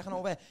lecky checking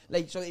over?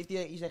 Like, so if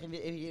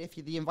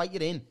they invite you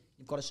in,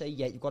 you've got to say,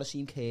 yeah, you've got to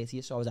seem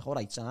courteous. So I was like, all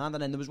right, sound.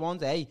 And then there was one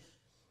day,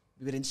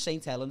 we were in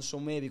St. Helens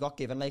somewhere, we got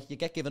given, like, you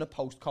get given a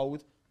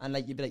postcode, and,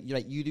 like, you'd be like, you're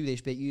like, you do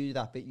this bit, you do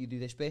that bit, you do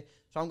this bit.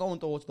 So I'm going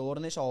door to door,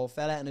 and this old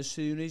fella, and as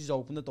soon as he's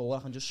opened the door, I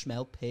can just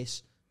smell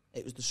piss.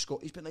 It was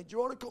disgusting. He's been like, do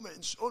you want to come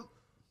in, son?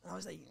 And I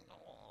was like,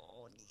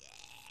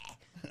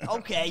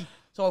 okay,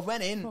 so I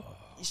went in.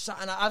 He sat,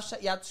 and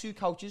he had 2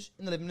 couches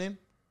in the living room.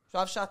 So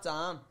I've sat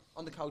down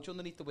on the couch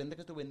underneath the window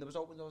because the window was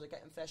open. So I was like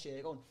getting fresh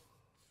air going.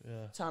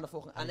 Yeah. Trying to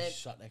fucking, and then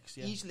sat next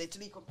to you. He's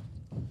literally come.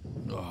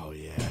 Oh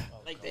yeah.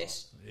 Like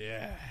this.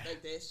 Yeah.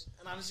 Like this,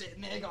 and I'm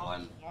sitting there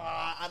going,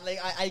 and like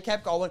I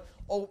kept going.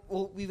 Oh,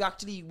 well, we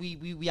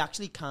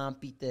actually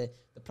can't beat the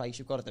price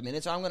you've got at the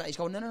minute. So I'm gonna. He's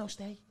going, no,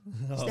 stay.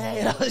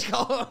 And I was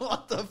going,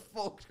 what the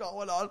fuck's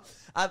going on?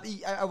 And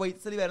I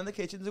waited till he went in the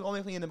kitchen to go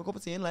make me a cup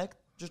of tea and leg.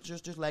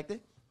 Just legged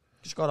it.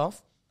 Just got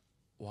off.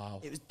 Wow.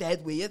 It was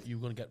dead weird. You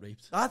were going to get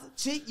raped.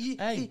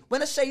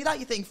 When I say that,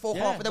 you think, fuck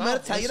off. But then when I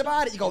tell you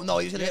about it, you go, no,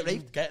 you're going to get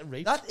raped. Getting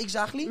raped.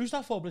 Exactly. Who's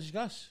that for, British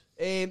Gas?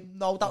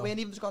 No, that wasn't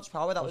even the Scottish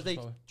Power. That was like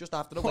just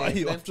after the Why are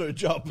you after a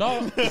job?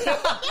 No.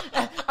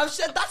 I've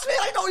said, that's me.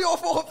 I know your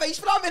fucking face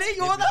for that minute.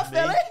 You're that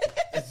fella.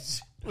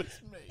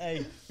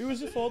 Hey, who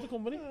was it for, the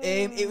company?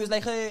 It was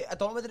like I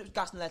don't know whether it was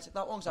gas and electric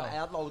that one, so I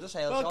had loads of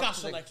sales. Well,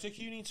 gas and electric,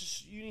 you need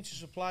to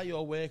supply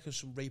your workers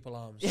some rape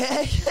alarms.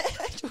 Yeah,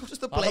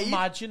 just a blade. I'd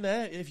imagine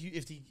if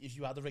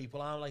you had a rape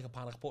alarm, like a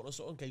panic button or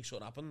something, in case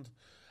something happened,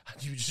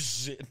 and you were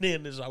just sitting there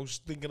in his house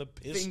thinking of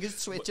piss.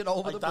 Fingers twitching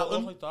over like the that,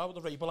 button. like that, with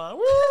the rape alarm.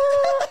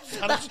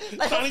 Trying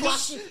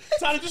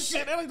to just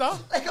sit there like that.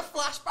 Like a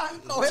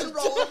flashbang going,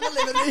 rolling in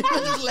the living room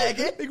and just leg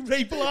it. Big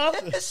rape alarm.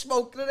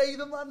 Smoke grenade,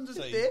 man, just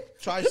dip.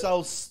 Try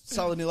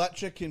selling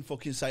electric in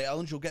fucking St.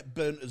 Helens, you'll get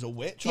burnt as a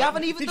witch. You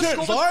haven't even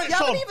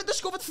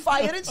discovered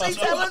fire in St.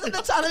 Helens, and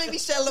they're trying to make me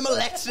sell them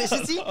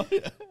electricity.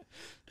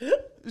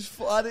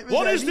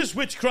 What is this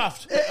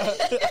witchcraft?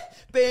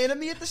 Burning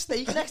me at the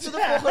stake next to the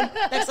fucking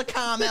next to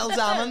Carmel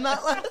Dam and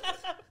that.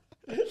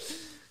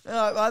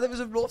 It was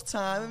a rough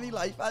time in my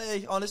life.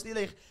 Honestly,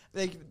 like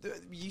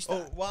we used to.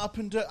 What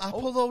happened at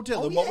Apple though,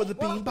 Dylan? What were the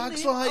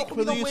beanbags like?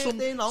 Were there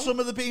some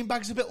of the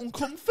beanbags a bit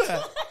uncomfy?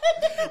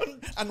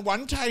 and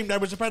one time there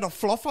was a bit of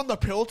fluff on the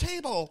pool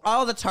table.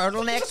 Oh, the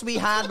turtlenecks we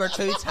had were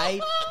too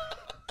tight.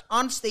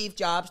 On Steve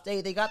Jobs'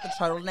 day, they got the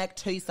turtleneck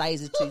 2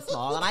 sizes too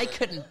small, and I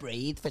couldn't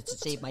breathe to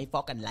save my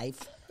fucking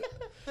life.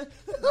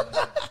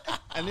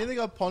 I nearly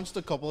got punched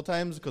a couple of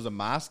times because of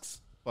masks.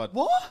 But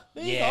what?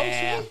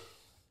 Yeah,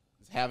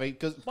 it's heavy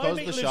because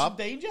the shop.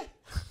 Danger.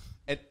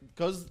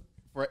 Because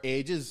for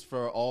ages,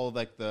 for all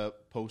like the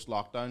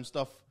post-lockdown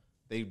stuff,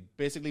 they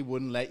basically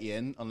wouldn't let you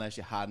in unless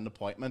you had an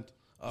appointment.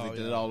 They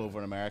did it all over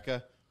in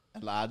America,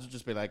 and lads would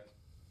just be like,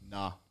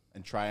 "Nah,"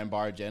 and try and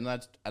barge in.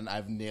 And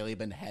I've nearly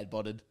been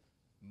headbutted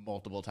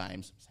multiple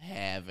times. It's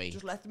heavy.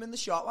 Just let them in the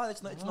shop. Well,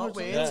 it's not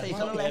weird. Taking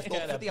a left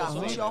up for the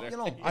Apple shop, you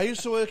know. I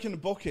used to work in the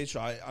bookies,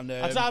 right? And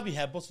I'd have me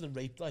headbutted and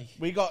raped, like.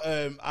 We got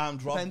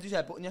armed robbed. Depends who's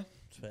headbutting you.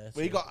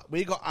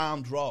 We got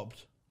armed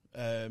robbed.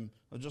 I'm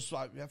just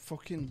like, yeah,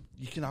 fucking,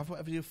 you can have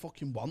whatever you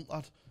fucking want,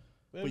 lad.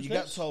 But you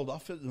get told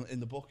off in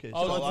the bookies.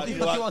 Oh, so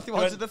you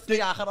wanted the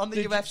free action on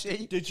the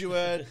UFC.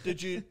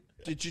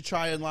 Did you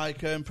try and like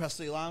press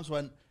the alarms?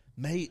 Went,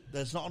 mate,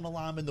 there's not an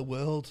alarm in the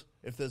world.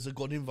 If there's a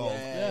gun involved,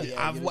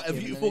 have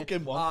whatever you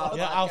fucking want.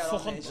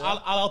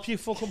 I'll help you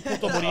fucking put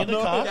the money in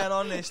the car. Get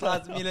on this,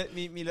 lads.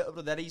 Me little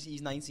brother,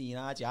 he's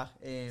 19, Jack.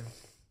 And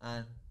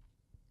I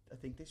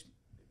think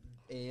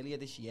earlier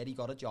this year, he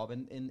got a job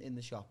in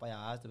the shop by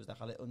ours. There was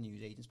like a little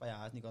news agent by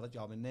ours, and he got a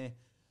job in there.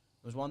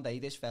 There was one day,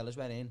 this fellas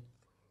went in,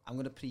 I'm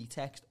going to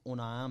pretext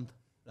unarmed,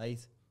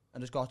 right?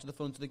 And just got to the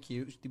front of the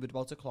queue. They were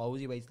about to close.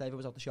 He waited till everyone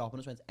was out the shop and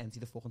just went,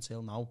 empty the fucking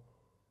till now.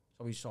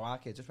 So we saw our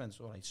kids just went,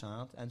 all right,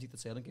 sound, emptied the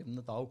till and give him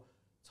the dough.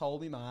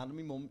 Told me man and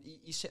my mum,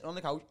 he's sitting on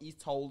the couch, he's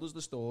told us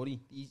the story.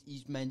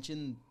 He's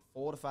mentioned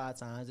 4 or 5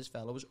 times this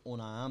fella was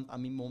unarmed,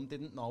 and my mum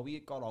didn't know he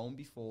had got home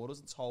before us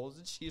and told us,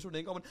 and she's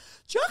running going,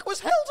 Jack was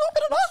held up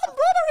in an armed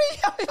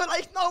robbery. We were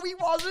like, no he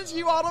wasn't,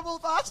 you horrible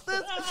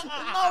bastard.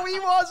 No he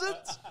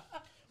wasn't.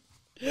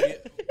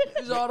 It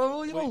was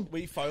horrible, you know.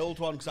 We foiled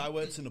one because I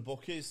worked in the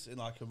bookies in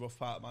like a rough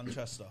part of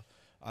Manchester.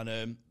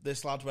 And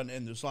this lad went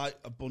in. There was like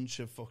a bunch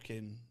of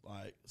fucking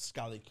like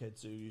scally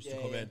kids who used to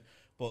come in,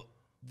 but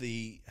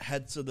the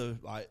heads of the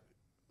like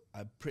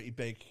a pretty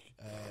big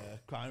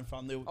crime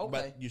family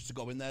used to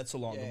go in there to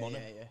launder money,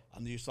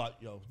 and they used to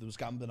there was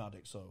gambling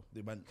addicts, so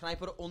they went. Can I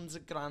put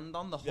 $100,000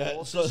 on the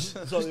horse?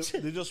 So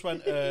they just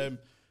went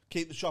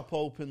keep the shop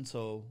open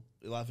till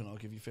 11. I'll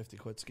give you 50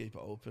 quid to keep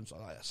it open. So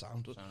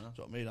sound. Do you know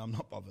what I mean? I'm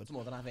not bothered. It's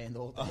more than I've earned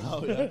all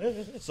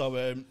day. So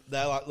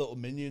they're like little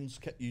minions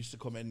used to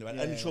come in. They went,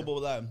 any trouble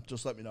with them,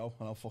 just let me know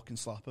and I'll fucking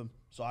slap them.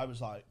 So I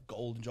was like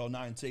golden Joe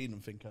 19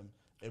 and thinking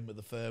in with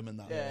the firm and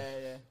that.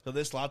 Yeah. So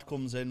this lad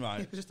comes in, right?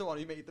 He was just the one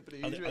who made the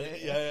breeze.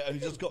 And he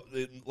just got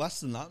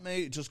less than that,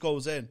 mate. He just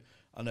goes in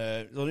and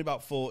he's only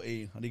about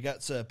 14 and he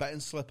gets a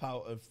betting slip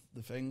out of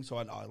the thing. So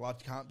I went, lad,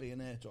 you can't be in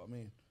here. Do you know what I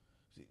mean?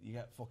 You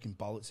get fucking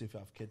bollocks if you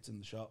have kids in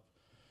the shop.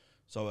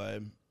 So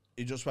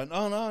he just went,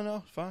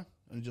 no, fine.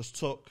 And he just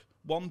took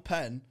one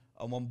pen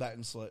and one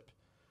betting slip.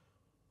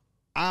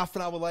 Half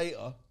an hour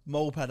later,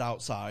 moped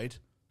outside,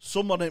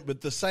 someone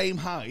with the same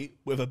height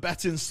with a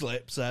betting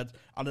slip said,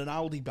 and an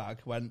Aldi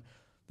bag went,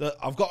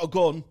 I've got a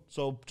gun,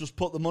 so just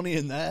put the money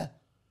in there.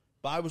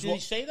 But I was. Did he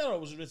say that or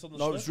was it written on the slip?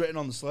 No, it was written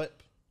on the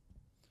slip.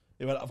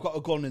 He went, I've got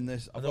a gun in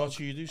this. I've got a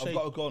gun. Did you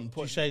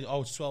say, it's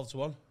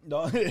 12-1?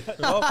 No,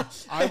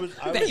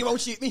 Bet you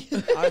won't shoot me.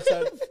 I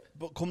said,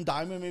 but come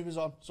down with me was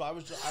on. So I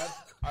was just,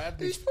 I had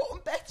Who's putting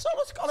bets on?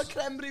 It's got a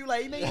creme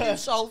brulee made in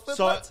Salford.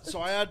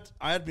 So I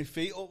had my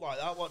feet up like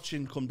that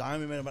watching come down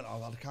with me and I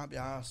went, lad, I can't be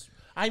arsed.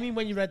 I mean,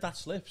 when you read that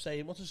slip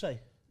saying, what to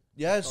say?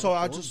 Yeah, so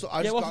what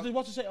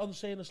to say on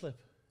saying the slip?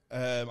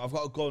 I've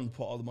got a gun,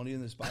 put all the money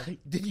in this bag.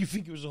 Did you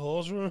think it was a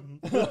horse run?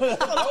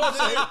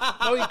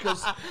 No,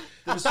 because...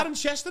 Was that in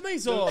Chester,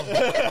 mate, or?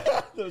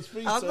 There was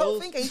 3 tills. I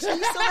don't think he's still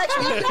next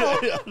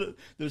week.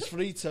 There was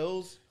 3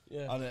 tills.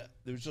 Yeah. And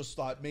there was just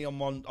like me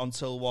on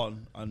till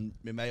 1 and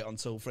my mate on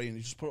till 3 and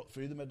he just put up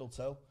through the middle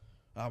till.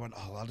 And I went,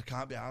 lad, I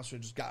can't be arsed, so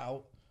just get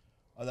out.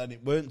 And then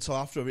it weren't until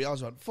after I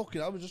realised, I went, fucking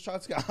hell, we just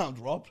tried to get armed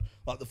robbed.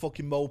 Like the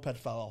fucking moped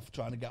fell off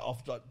trying to get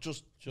off. Like,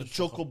 just the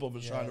chuckle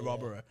brothers trying to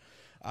rob her.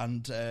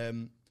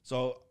 And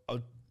so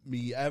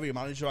me area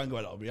manager rang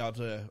going, we had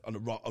a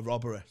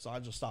robbery. So I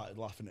just started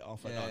laughing it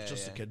off. Like,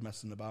 just a kid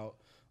messing about.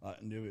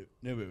 Like, knew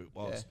who it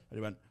was. Yeah. And he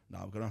went, no,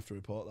 I'm going to have to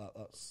report that.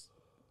 That's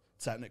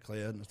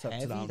technically an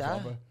attempted armed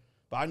robbery.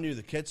 But I knew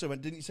the kid, so I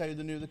went, didn't you say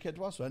who knew the kid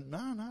was? I went, no,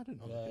 I didn't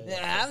know the kid.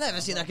 Yeah, I've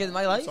never seen that kid in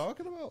my life. What are you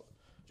talking about?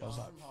 John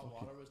from Hot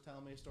Water was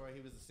telling me a story. He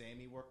was the same.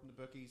 He worked in the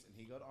bookies and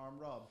he got armed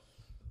robbed.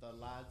 But the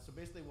lads, so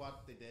basically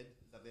what they did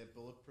is that they had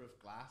bulletproof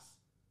glass.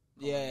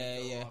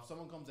 Yeah. If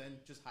someone comes in,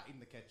 just hide in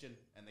the kitchen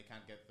and they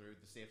can't get through,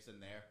 the safe's in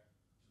there.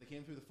 They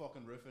came through the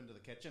fucking roof into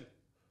the kitchen.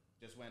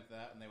 Just went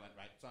there and they went,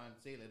 right, son,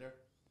 see you later.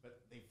 But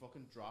they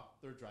fucking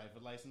dropped their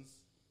driver's license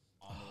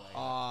on the way.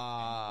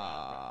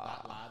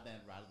 That lad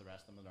then ratted the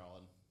rest of them and they're all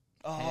in.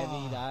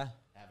 Heavy that.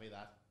 Heavy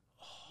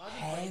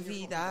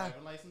that.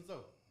 Driving license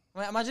though.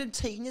 Right, imagine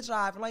taking your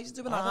driving license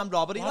to an armed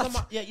robbery.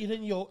 Yeah, you're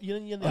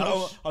in the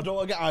house. I don't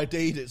want to get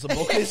ID'd. It's a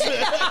bookies. They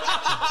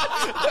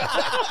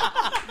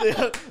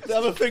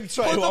have a big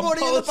tray. Put the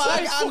money in the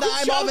bag and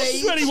I'm of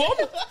age. 21.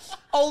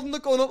 Holding the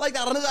gun up like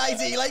that on his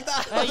ID like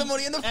that. Put the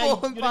money in the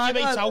fucking bag. You're in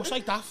your mate's house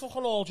like that,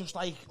 fucking all just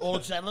like, all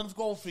adrenaline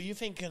going through you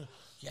thinking,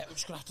 yeah, we're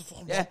just going to have to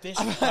fucking rob this,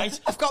 right?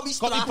 I've got me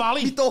strap,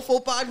 bally. me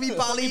duffel bag, me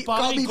bally,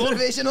 got me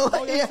provisional.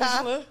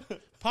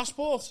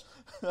 Passport.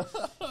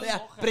 Yeah,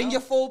 bring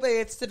your full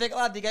birth certificate,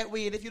 lad. You get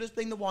weird if you just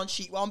bring the one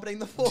sheet one, bring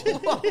the full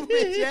one with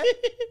you.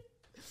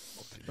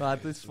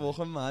 Right, it's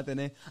fucking mad,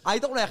 innit? I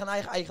don't reckon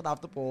I could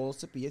have the balls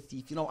to be a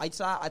thief. You know, I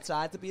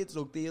tried to be a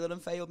drug dealer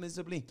and failed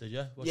miserably. Did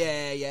you?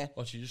 Yeah.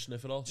 What, you just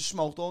sniff it all? Just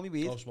smoked all my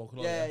weed. Oh, smoking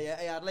all, yeah.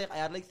 I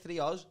had like 3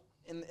 Oz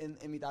in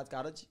my dad's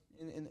garage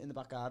in the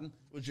back garden.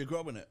 Was you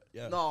grabbing it?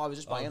 Yeah. No, I was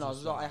just buying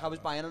Oz. I was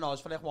buying an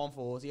Oz for like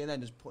 140 and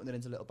then just putting it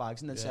into little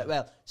bags and then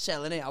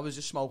selling it. I was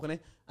just smoking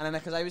it. And then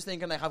because I was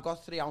thinking like I've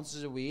got 3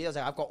 ounces of weed, I was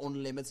like I've got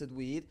unlimited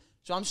weed.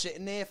 So I'm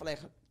sitting there for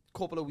like a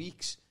couple of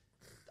weeks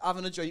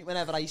having a joint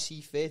whenever I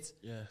see fit,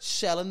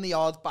 selling the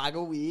odd bag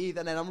of weed,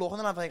 and then I'm looking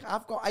and I'm like,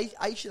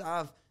 I should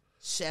have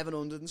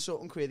 700 and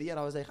something quid here. And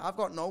I was like, I've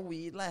got no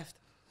weed left.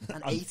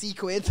 And 80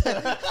 quid.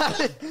 I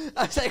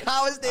was like,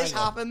 how has this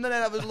happened? And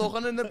then I was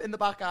looking in the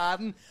back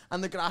garden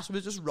and the grass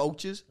was just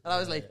roaches. And I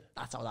was like,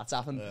 that's how that's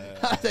happened.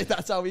 I think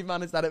that's how we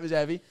managed that. It was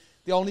heavy.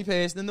 The only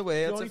person in the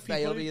world to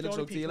fail being a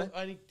drug dealer.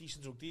 I think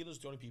decent drug dealers,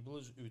 the only people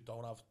who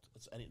don't have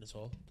anything at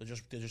all. They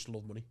just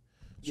love money.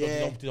 So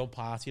they don't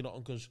party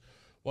nothing because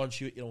once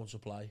you hit your own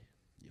supply,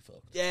 you're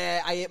fucked.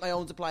 Yeah, I hit my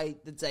own supply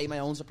the day my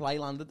own supply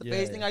landed. The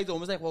first thing I done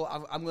was like,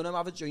 well, I'm going to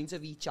have a joint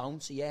of each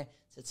ounce here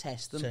to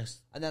test them.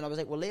 And then I was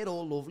like, well, they're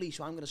all lovely,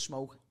 so I'm going to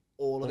smoke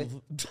all of it.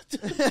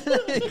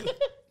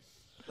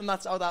 And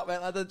that's how that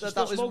went. That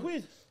was smoke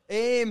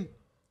weed?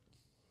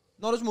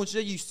 Not as much as I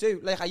used to.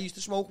 Like, I used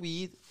to smoke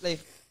weed,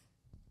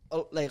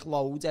 like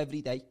loads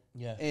every day.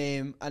 Yeah.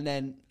 And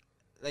then,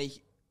 like,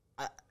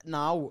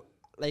 now,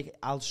 like,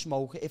 I'll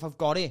smoke it. If I've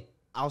got it,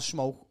 I'll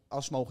smoke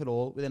it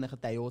all within like a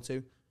day or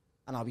two,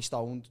 and I'll be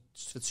stoned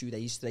for 2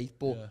 days straight.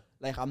 But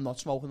like, I'm not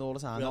smoking all the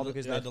time now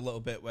because we had a little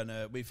bit when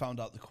we found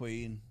out the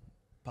Queen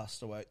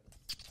passed away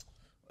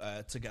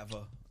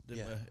together.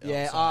 didn't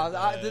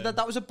we?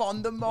 That was a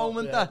bonding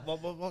moment.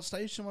 What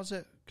station was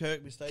it?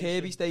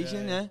 Kirkby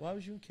Station, yeah. Why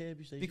was you in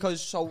Kirkby Station?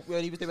 Because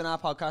when he was doing our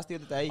podcast the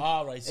other day.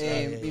 Right.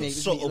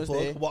 Subtle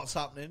plug. What's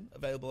happening?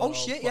 Available. Oh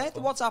shit! Yeah, the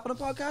What's Happening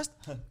podcast.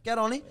 Get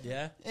on it.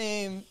 Yeah.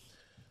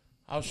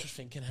 I was just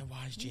thinking,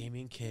 why is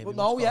Jamie and Kirby? But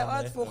no, yeah,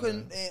 I'd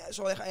fucking.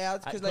 So I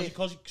had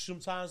because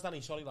sometimes,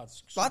 Danny, sorry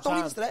lads. Don't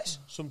even stress.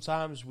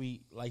 Sometimes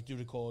we like do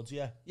records,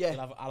 yeah. Yeah.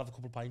 I'll have a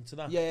couple of pints of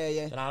that.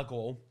 Yeah. Then I'll go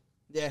home.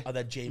 Yeah. And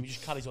then Jamie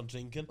just carries on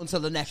drinking.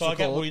 Until the next So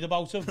record. I get worried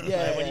about him.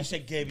 Yeah. When he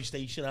said Kirby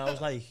Station, I was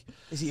like...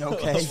 Is he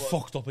okay? He's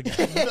fucked up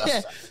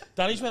again.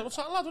 Danny's went, what's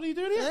that, lad? What are you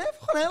doing here? Yeah,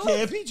 fucking hell.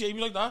 Kirby,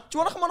 Jamie like that. Do you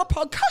want to come on a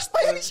podcast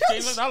by any chance?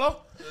 Jamie like that,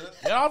 look.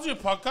 Yeah, I'll do a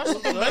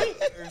podcast.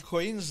 Right?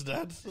 Queen's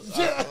dead,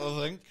 I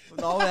think.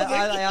 No,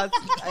 I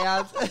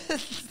had...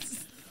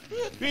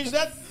 Queen's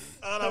dead.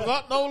 And I've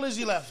got no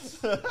Lizzie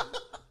left.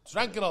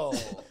 Drank it all.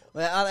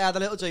 Well, I had a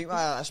little drink.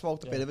 I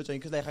smoked a bit of a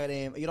drink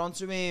because you're on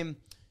to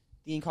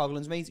Dean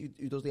Coughlin's mate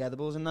who does the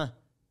edibles and that.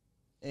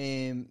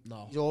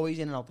 No. He's always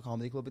in and out the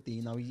comedy club with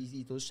Dean now.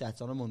 He does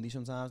sets on a Monday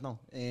sometimes now.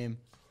 And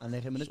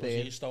like him and his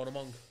beard.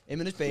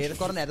 Him and his beard have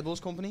got an edibles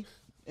company.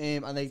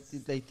 And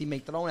they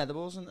make their own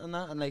edibles and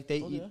that. And like they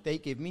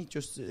give me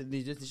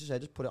they just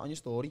said just put it on your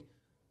story.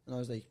 And I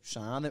was like,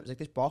 Sean, it was like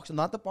this box, and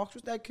the box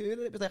was dead cool.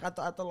 It was like had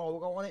the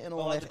logo on it and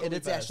all like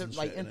it's excellent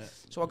writing.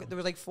 So there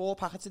was like 4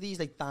 packets of these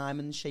like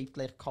diamond shaped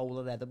like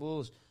cola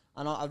edibles.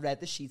 And I read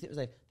the sheet. It was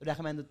like the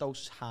recommended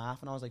dose is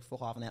half, and I was like,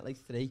 fuck off, and I had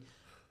like 3.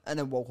 And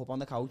then woke up on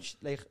the couch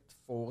like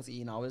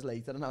 14 hours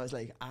later, and I was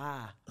like,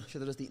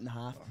 should have just eaten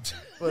half.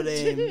 But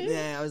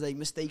yeah, I was like,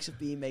 mistakes have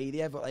been made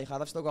here. But like,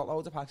 I've still got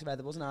loads of packs of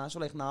edibles now. So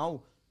like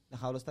now,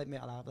 I'll just like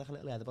I'll have like a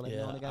little edible every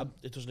now and again.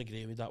 It doesn't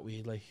agree with that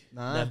weed, like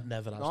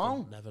never has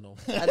no. Never know.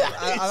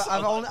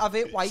 I've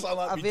hit white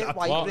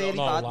really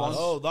bad once.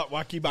 Oh, that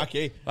wacky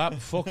backy. That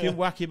fucking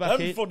wacky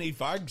backy. Them funny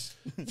fags.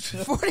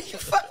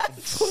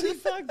 Funny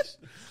fags.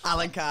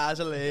 Alan Carr's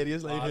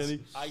hilarious, like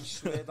really. I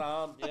swear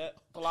down, yeah.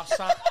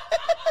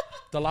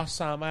 The last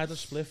time I had a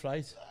spliff,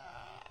 right?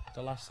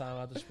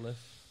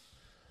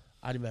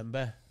 I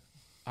remember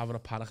having a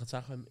panic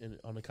attack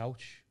on the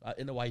couch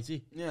in the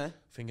whitey. Yeah.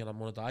 Thinking I'm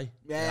gonna die.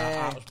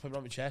 Yeah. I was putting it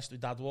on my chest. My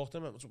dad walked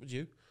in. Went, what's up with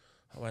you?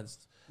 I went,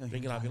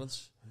 ring an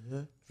ambulance.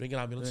 Ring an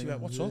ambulance. He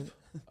went, what's up?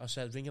 I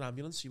said, ring an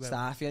ambulance. He went,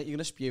 Staff, you're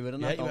gonna spew it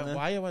and that. He went,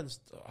 why? I went,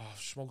 I've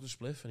smoked a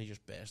spliff, and he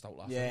just burst out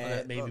laughing. Yeah. And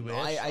it made me worse.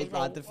 I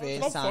had the first time.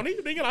 It's not funny.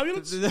 Ring an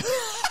ambulance. Ring a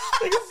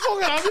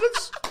fucking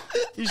ambulance.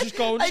 He's just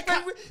going.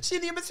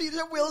 Seeing him between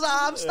Will's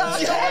arms, His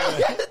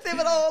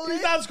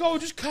dad's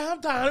going, just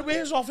calm down. It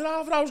wears off in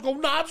half an hour. I was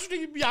going, nah, just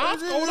ringing me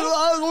arms. Why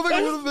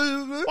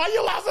are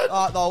you laughing?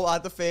 No,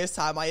 the first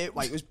time I ate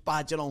white was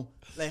bad, you know.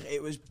 Like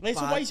it was. It's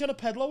a white on a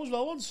pedalo as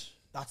well once.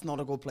 That's not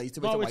a good place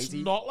to eat a whitey. No, it's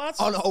not, lads.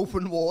 On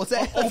open water.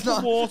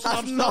 Open water,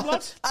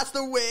 lads. That's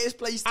the worst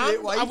place to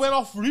eat white. I went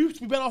off route.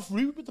 We went off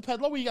route with the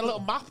pedalo where you get a little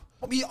map.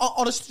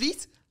 On a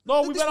street?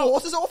 No, we went off. This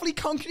water's awfully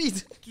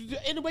concrete.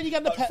 When you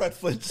get the Fred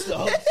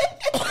Flintstone.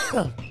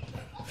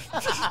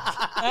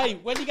 Hey,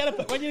 when you go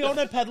on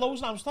the pedlos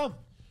in Amsterdam,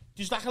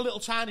 there's like a little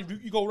tiny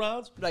route you go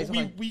around. Right,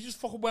 we just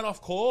fucking went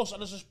off course,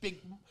 and there's this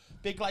big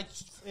like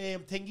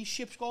thingy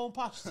ships going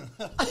past,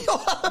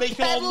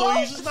 making all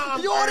noises now.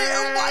 You're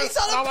in white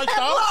on a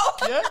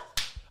pedalo. Yeah.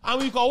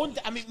 And we going.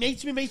 I mean,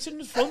 my mates in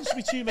the front,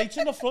 my 2 mates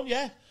in the front.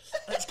 Yeah.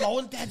 And it's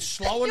going dead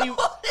slow, and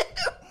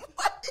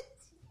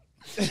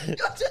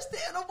You're just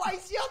hitting a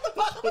whitey on the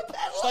back of a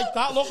pedal. It's like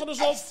that, looking us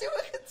up. Next to a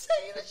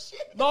container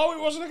ship. No, it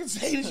wasn't a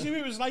container ship.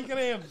 It was like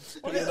a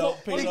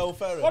Pinot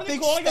ferry. What do they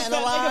call it?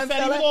 Like a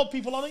ferry with all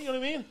people on it, you know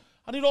what I mean?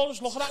 And they're all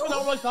just looking at me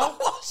now like that.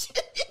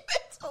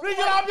 Ring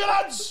an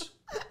ambulance!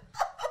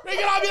 Ring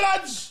an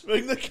ambulance!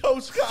 Ring the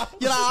Coast Guard.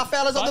 You know, our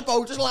fellas on the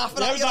boat just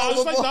laughing at you.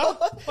 Like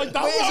that. We're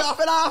off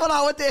in half an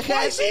hour, dickhead.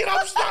 Why is he in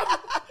Amsterdam?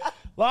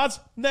 Lads,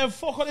 never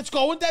fucking. It's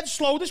going dead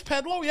slow, this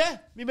pedalo, yeah.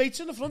 My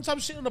mate's in the front, I'm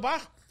sitting in the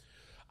back.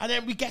 And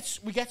then we get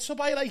to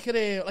by like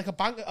a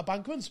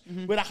bankment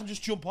where I can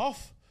just jump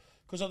off.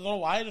 Because I don't know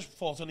why, I just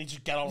thought I need to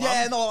get on.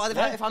 Yeah, no,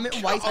 if I'm in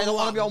white, I don't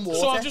want to be on water.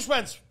 So I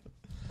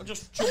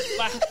just jumped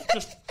back,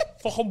 just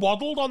fucking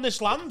waddled on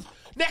this land.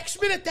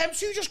 Next minute, them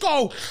 2 just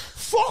go,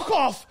 fuck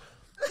off.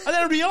 And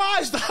then I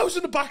realised I was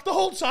in the back the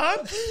whole time.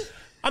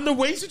 And the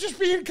weight had just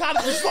being kind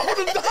of slowing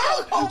them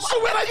down.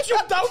 So when I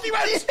jumped out, he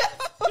went,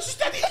 this is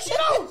dead easy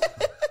now.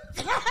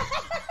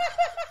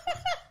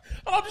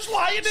 And I'm just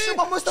lying there,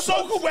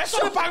 soaking wet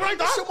on the back like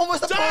that. Someone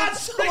must have Dad,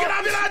 ring an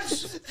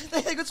ambulance!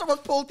 They think someone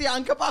pulled the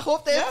anchor back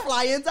up there,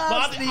 flying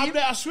downstream.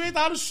 I swear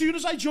down, as soon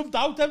as I jumped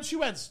out, them 2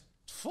 went,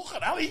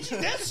 fucking hell, easy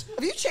this.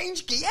 Have you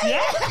changed gear? Yeah.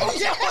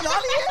 What's going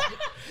on here?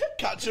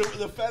 Catch up with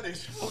the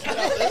ferries. Fucking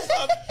hell, this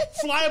time.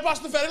 Flying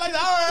past the ferry like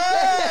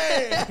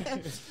that.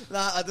 Hey!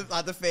 Nah,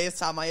 the first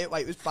time I ate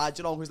white was bad,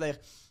 you know, because like,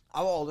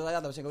 how old was I?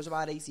 I think I was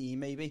about 18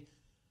 maybe.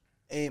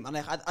 And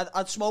like,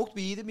 I'd smoked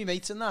weed with my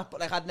mates and that, but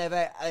like I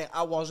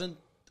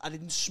I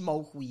didn't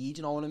smoke weed,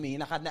 you know what I mean?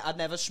 Like, I'd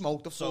never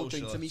smoked a full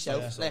drink to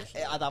myself. Yeah, like,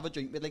 I'd have a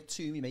drink with, like,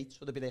 2 of my mates,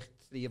 so there'd be, like,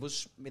 3 of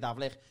us. We'd have,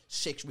 like,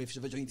 6 whiffs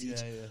of a joint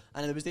each.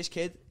 And there was this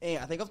kid,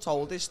 I think I've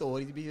told this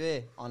story, to be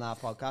fair, on our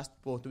podcast,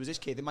 but there was this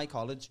kid in my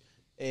college,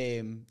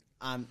 and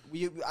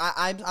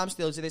I'm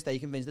still to this day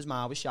convinced his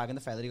ma was shagging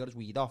the fella he got his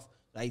weed off,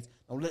 right?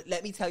 Now,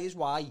 let me tell you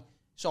why.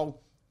 So,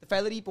 the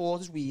fella he bought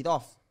his weed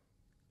off,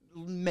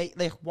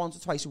 like, once or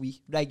twice a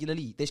week,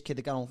 regularly, this kid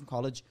would get home from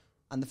college,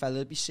 and the fella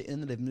would be sitting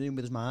in the living room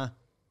with his ma,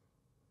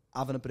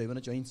 having a brew and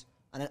a joint.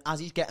 And then as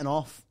he's getting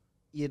off,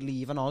 he'd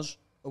leave an Oz,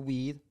 a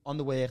weed, on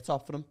the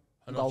worktop for him.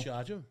 And not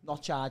charge him?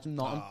 Not charge him,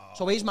 nothing.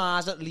 So his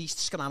ma's at least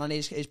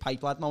scanning his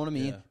pipe, lad, know what I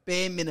mean? Yeah.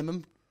 Bare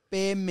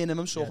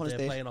minimum, sucking his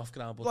dick. Playing off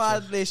ground.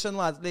 Lad,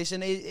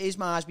 listen, his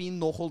ma's been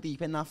knuckle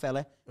deep in that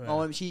fella. Yeah.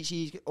 Oh,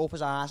 she's up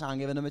his ass and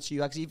giving him a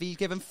chew. Because if he's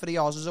giving 3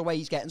 Oz's away,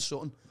 he's getting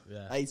something.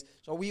 Yeah. Right?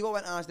 So we all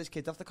went and asked this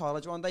kid after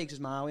college one day, because his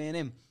ma weren't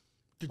him.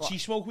 Did she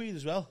smoke weed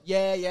as well?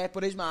 Yeah,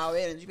 but his ma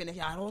weren't. And she's been like,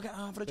 yeah, I'll get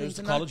on for a drink. It was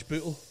the college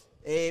bootle.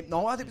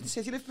 No, I did the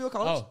city lift Bootle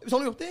College. It was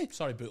only up there.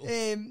 Sorry, bootle.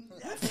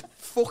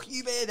 Fuck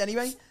you, mate,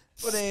 anyway.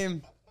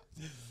 But,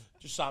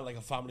 just sound like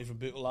a family from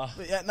Bootle, lad.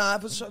 But yeah, nah,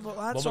 but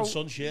lad, Mum and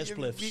son share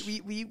spliffs.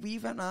 We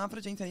went down for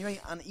a joint anyway,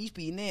 and he's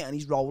been there, and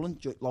he's rolling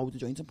loads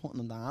of joints and putting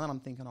them down, and I'm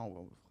thinking, oh,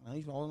 well,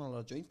 he's rolling a lot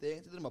of joints there.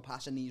 Into them,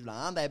 passing these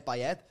round, head by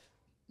head.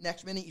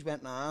 Next minute, he's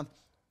went round,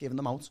 giving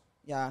them out.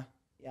 Yeah.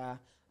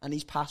 And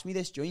he's passed me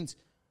this joint.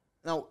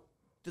 Now,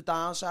 the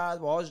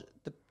downside was,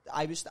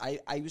 I was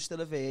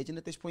still a virgin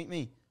at this point,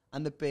 me.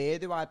 And the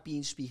bird who I'd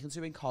been speaking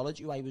to in college,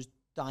 who I was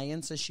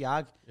dying to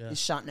shag, is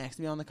sat next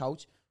to me on the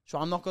couch. So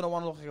I'm not going to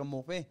want to look like a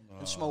muppet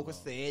and smoke a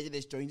third of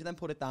this joint and then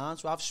put it down.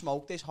 So I've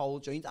smoked this whole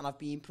joint and I've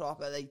been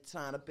proper, like,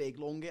 trying to big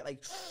lung it,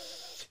 like,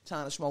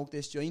 trying to smoke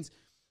this joint.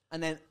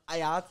 And then I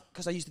had,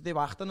 because I used to do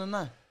acting and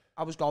that,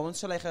 I was going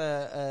to, like,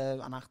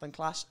 an acting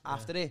class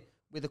after it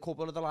with a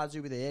couple of the lads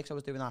who were there, because I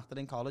was doing acting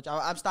in college.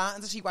 I'm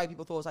starting to see why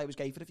people thought I was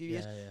gay for a few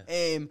years.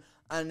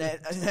 And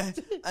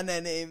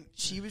then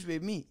she was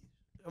with me.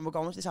 And we're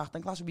going to this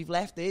acting class, and we've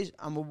left this,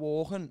 and we're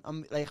walking.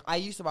 And like, I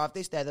used to have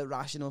this dead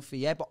irrational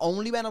fear, but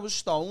only when I was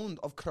stoned,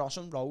 of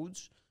crossing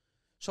roads.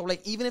 So,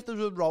 like, even if there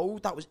was a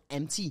road that was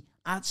empty,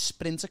 I'd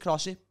sprint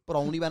across it, but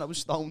only when I was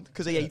stoned,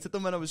 because I hated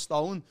them when I was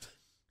stoned.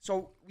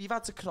 So we've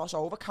had to cross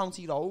over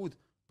County Road,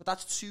 but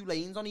that's 2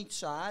 lanes on each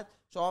side.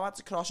 So I've had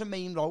to cross a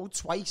main road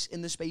twice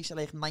in the space of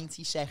like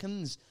 90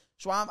 seconds.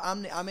 So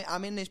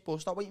I'm in this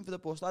bus stop waiting for the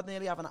bus lad,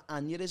 nearly having an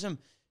aneurysm,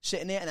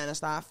 sitting there, and then I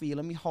start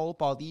feeling my whole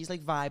body's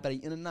like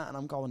vibrating and that, and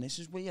I'm going, this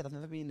is weird, I've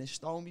never been this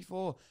stoned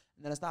before.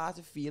 And then I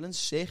started feeling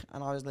sick,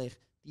 and I was like,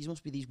 these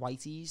must be these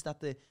whiteys that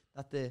the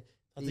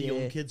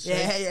young kids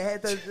say.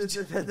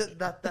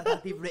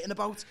 that they've written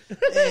about.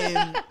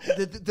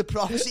 The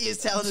prophecy is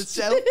telling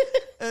itself.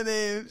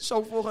 And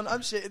so fucking,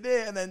 I'm sitting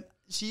there, and then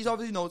she's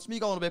obviously noticed me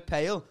going a bit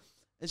pale.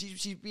 And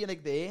she's being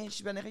like there, she's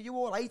been like, are you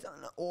alright?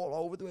 And all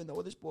over the window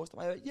with this bus.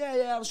 I'm like,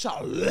 yeah, I was so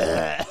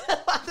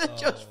and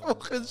just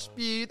fucking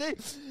spewed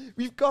it.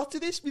 We've got to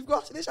this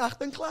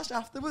acting class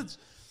afterwards.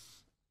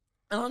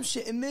 And I'm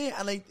sitting there,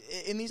 and like,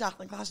 in these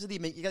acting classes, they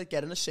make you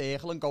get in a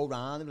circle and go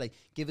round and like,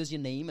 give us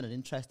your name and an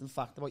interesting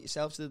fact about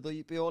yourself. So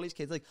there'll be all these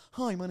kids like,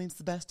 hi, my name's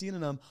Sebastian,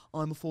 and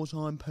I'm a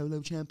 4-time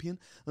polo champion,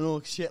 and all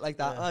shit like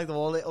that. Yeah. Like,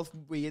 all little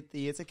weird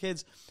theatre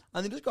kids.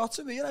 And they just got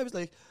to me, and I was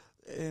like,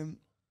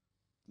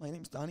 my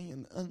name's Danny,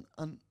 and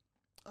I'm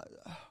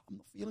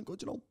not feeling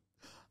good, you know.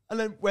 And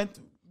then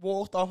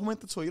walked off and went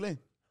to the toilet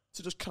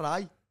to just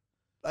cry.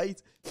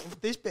 Right,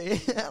 this bird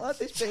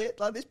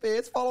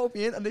followed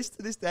me in, and this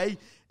to this day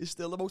is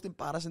still the most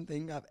embarrassing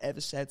thing I've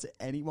ever said to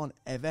anyone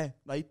ever.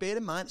 Right, bear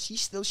in mind, she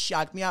still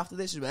shagged me after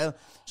this as well,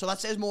 so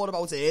that says more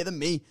about her than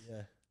me.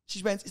 Yeah.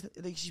 Is there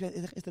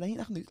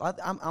anything I can do?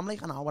 I'm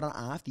like an hour and a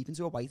half deep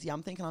into a whitey.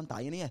 I'm thinking I'm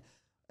dying here,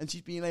 and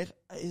she's been like,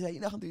 "Is there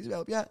anything I can do to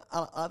help you?" And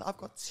I've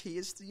got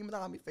tears streaming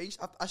down my face.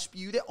 I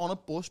spewed it on a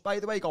bus, by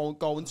the way, going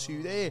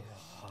to there,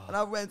 and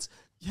I went,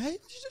 "Yeah,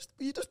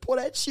 you just put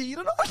Ed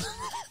Sheeran on."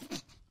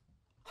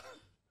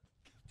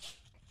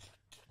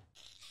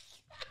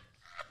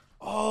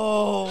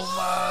 Oh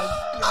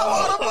my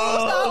God.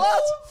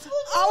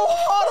 How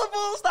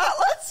horrible is that,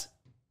 lads?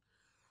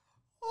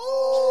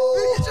 Oh,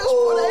 you just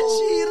put Ed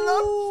Sheeran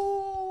on.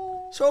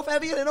 So if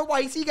ever you're in a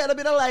whitey, get a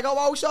bit of Lego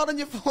house on and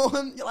your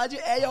phone, you'll have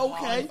your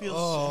A-OK. I feel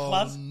sick,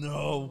 lads.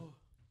 No.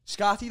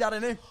 Scotty that,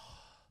 innit?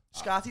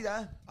 Scotty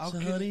that.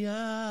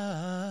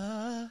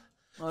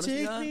 Sorry,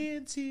 take me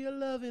into your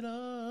loving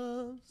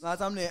arms.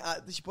 Lads, I'm there.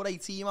 She put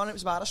 18 on it. It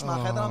was about a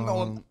smackhead, and I'm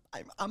going,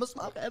 I'm a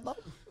smackhead now.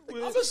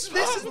 This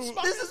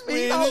is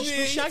me now.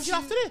 Shagged you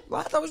after it?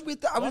 Lad, I was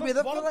with her.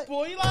 What a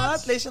boy,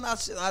 lads. Listen,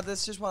 that's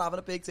just what having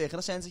a big dick and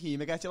a sense of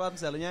humour get you, lad, I'm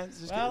telling you.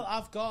 Well,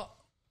 I've got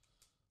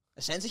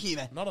a sense of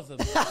humour. None of them.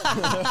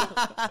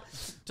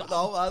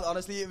 No,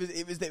 honestly,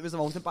 it was the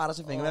most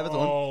embarrassing thing I've ever done.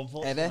 Oh,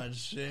 put my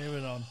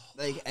shaming on.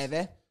 Like,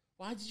 ever.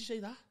 Why did you say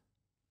that?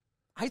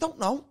 I don't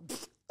know.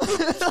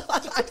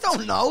 I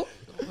don't know.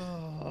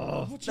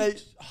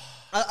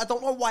 I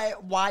don't know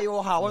why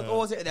or how it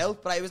goes it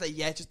out, but I was like,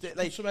 yeah, just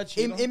like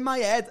in my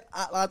head,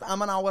 lad,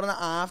 I'm an hour and a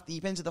half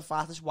deep into the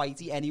fattest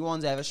whitey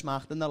anyone's ever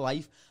smacked in their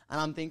life, and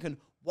I'm thinking,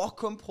 what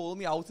can pull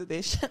me out of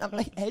this? And I'm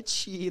like, Ed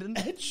Sheeran.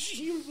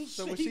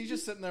 So was she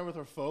just sitting there with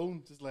her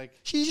phone, just like...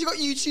 She's got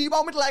YouTube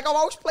on with Lego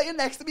House playing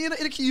next to me in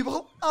a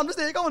cubicle. I'm just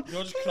there going...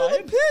 You're just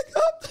crying? Pick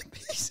up the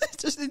pieces,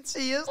 just in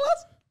tears, lad.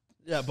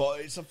 Yeah,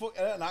 but it's an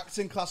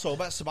acting class. So I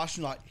bet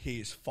Sebastian like,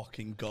 he is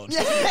fucking good.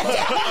 Yeah.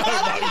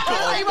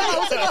 I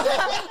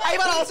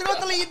went also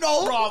got the lead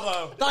role.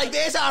 Bravo. Like,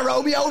 there's our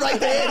Romeo right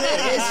there. There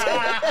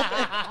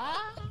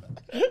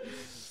it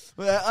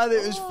is. And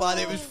it was fun.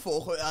 It was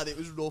fucking... And it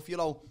was rough, you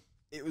know.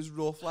 It was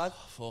rough, lad.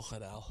 Oh,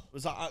 fucking hell.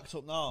 Was that Act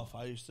Up North?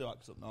 I used to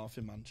Act Up North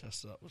in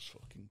Manchester. That was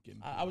fucking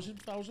gimpy. I was a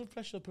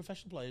professional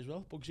player as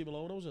well. Bugsy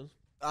Malone I was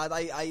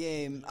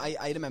in.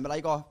 I remember I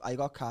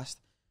got cast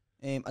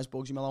as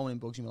Bugsy Malone in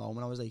Bugsy Malone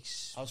when I was like...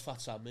 I was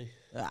Fat Sammy.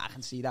 I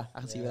can see that.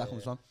 I can see where that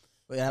comes from.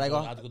 But yeah, I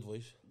had a good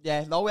voice.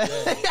 Yeah, no way.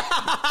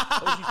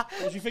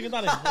 What was you thinking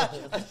that in?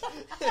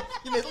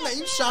 Your middle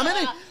name, Sam,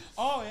 innit?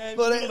 Oh, yeah,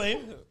 middle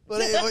name.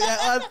 But yeah,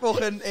 I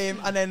fucking...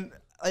 and then...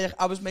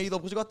 I was made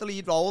up because I got the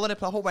lead role and it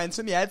proper went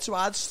to my head, so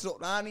I'd struck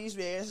round these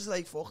races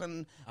like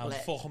fucking... I'm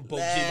fucking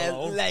Bugsy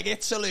Malone. Leg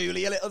it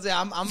saluli a little bit.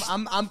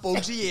 I'm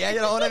Bugsy here, you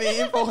know what I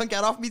mean? Fucking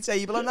get off me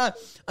table and that.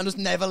 And just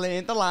never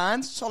learned the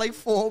lines. So like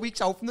 4 weeks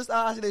out from the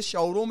start of this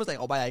showroom, I was like,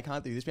 oh, I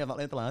can't do this, I've not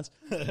learned the lines.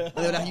 And they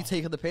were like, you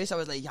taking the piss? I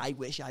was like, yeah, I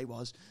wish I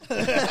was.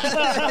 And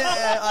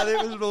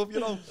it was rough, you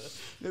know.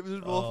 It was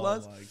rough,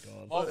 lads. Oh my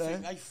God.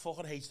 Oh, I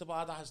fucking hate the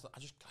bad. I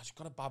just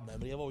got a bad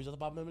memory. I've always had a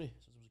bad memory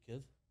since I was a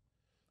kid.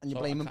 And you're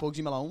blaming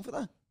Bugsy Malone for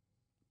that?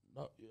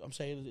 No, I'm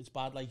saying it's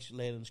bad, like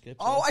learning scripts.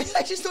 Oh, I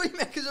just thought you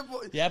meant because of...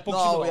 Yeah, Bugsy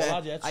Malone,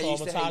 lad, yeah. It's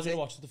traumatizing to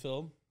watch the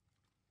film.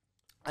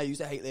 I used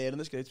to hate learning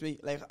the scripts, me.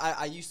 Like,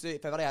 I used to,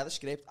 if ever I had a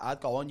script,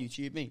 I'd go on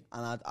YouTube, me,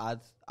 and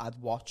I'd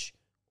watch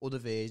other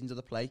versions of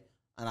the play,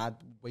 and I'd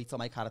wait till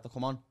my character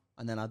come on,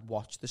 and then I'd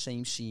watch the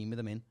same scene with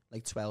them in,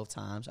 like 12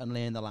 times, and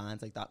learn the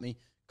lines like that, me.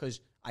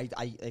 Because it's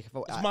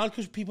mad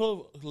because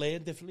people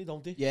learn differently,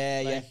 don't they?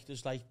 Yeah, like, yeah.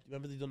 There's like,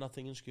 remember they done that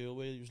thing in school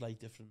where it was like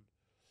different...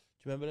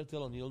 Do you remember it,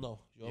 Dylan? You'll know.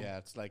 Yeah,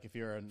 it's like if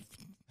you're an...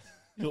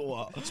 You know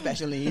what?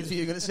 Special needs, what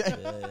you going to say?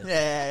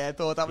 Yeah, I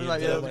thought that was like...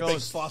 Big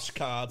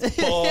flashcard.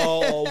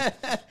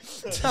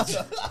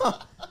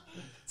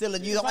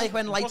 Dylan, you don't like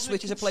when light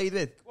switches are played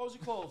with? What was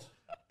it called?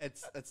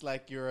 It's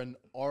like you're an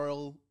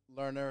oral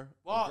learner.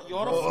 What?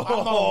 You're a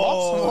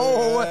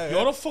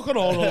fucking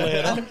oral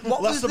learner.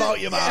 Less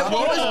about your man.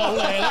 You're an oral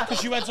learner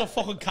because you went to a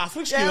fucking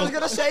Catholic school. Yeah, I was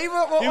going to say,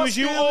 what it was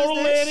you oral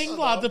learning,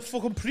 lad, the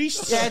fucking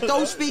priest. Yeah,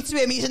 don't speak to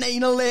him, he's an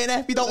anal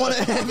learner. We don't want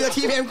to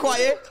keep him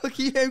quiet. We'll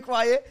keep him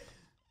quiet.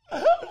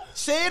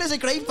 Sarah's a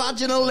great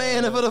vaginal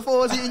learner for a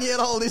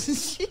 14-year-old, isn't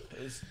she?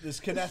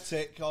 There's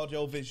kinetic,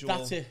 audio, visual.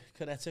 That's it,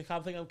 kinetic. I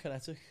think I'm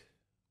kinetic.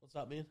 What's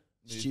that mean?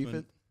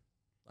 Stupid.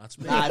 That's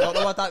me. I don't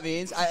know what that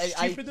means.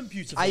 Stupid and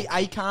beautiful.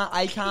 I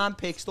can't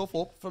pick stuff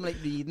up from like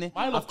reading it.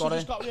 My love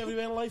just got me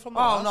everywhere in life.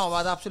 Oh no,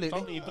 absolutely.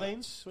 Don't need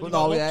brains. But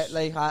no, yeah,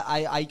 like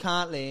I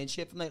can't learn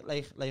shit from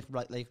like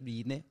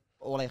reading it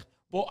or like.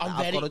 But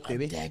I'm dead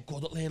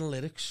good at learning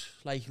lyrics.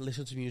 Like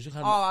listen to music.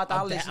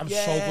 I'm so good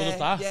at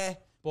that. Yeah,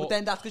 but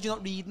then that's because you're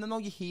not reading them, though.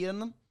 You're hearing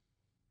them.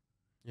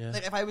 Yeah.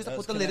 Like if I was to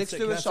put the lyrics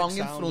to a song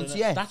in front of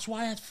you, that's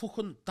why I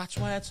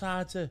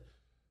tried to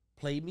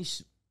play me.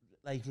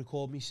 Like,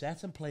 record me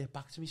set and play it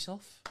back to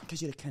myself.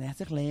 Because you're a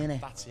kinetic learner.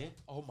 That's it.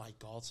 Oh, my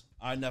God.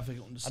 I never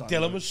understand.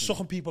 And Dylan was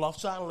sucking people off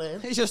trying to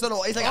learn. He's just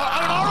he's like,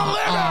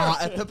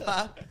 at the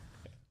back.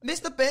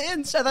 Mr.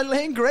 Burton said I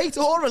learned great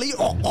orally. Do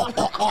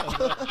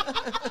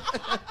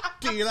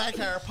you like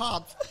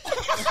AirPods?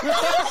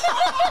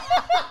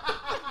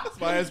 That's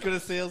why I was good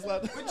at sales,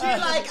 lad. Would you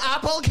like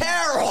Apple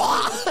Care?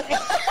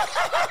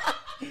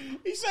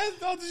 He said,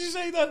 how did you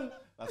say that?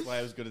 That's why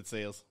I was good at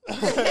sales.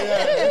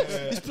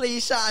 Just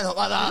please sign up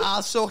like that.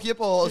 I'll suck your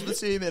balls for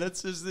 2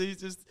 minutes. Just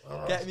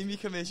get me my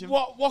commission.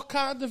 What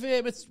kind of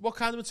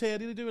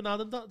material are you doing now,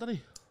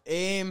 Danny?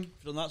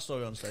 You've done that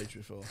story on stage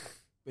before.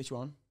 Which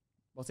one?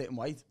 What's it in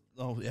white?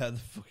 Oh yeah, the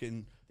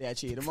fucking Ed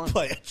Sheeran one.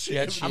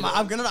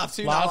 I'm gonna have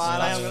to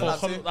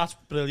now. That's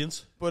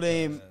brilliant. But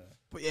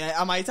yeah,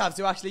 I might have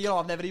to actually. You know,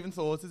 I've never even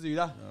thought to do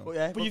that. No. But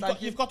yeah,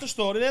 you've got the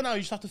story there now.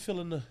 You just have to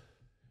fill in the.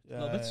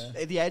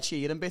 The Ed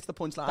Sheeran bit, the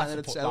punchline in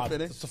itself,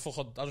 innit?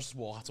 I just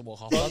had to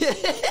walk off that.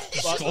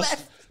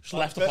 Just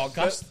left the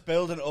podcast.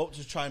 Building it up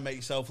to try and make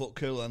yourself look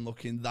cool and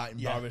looking that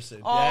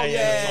embarrassing. Oh,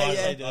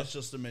 yeah. That's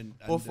just a min.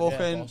 But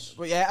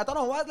yeah, I don't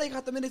know what, like,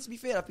 at the minute, to be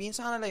fair, I've been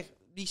trying to, like,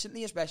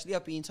 recently especially,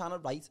 I've been trying to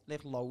write,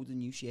 like, loads of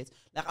new shit.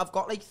 Like, I've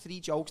got, like, 3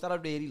 jokes that I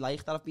really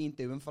like that I've been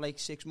doing for, like,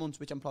 6 months,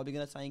 which I'm probably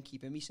going to try and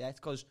keep in my set,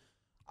 because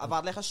I've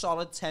had, like, a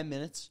solid 10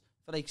 minutes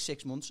for like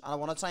 6 months, and I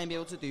want to try and be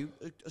able to do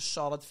a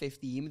solid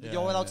 15.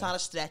 Without trying to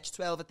stretch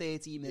 12 or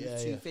 13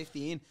 minutes to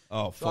 15.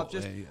 Oh, so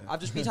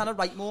I've just been trying to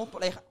write more,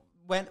 but like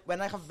when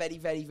I very,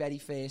 very, very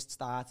first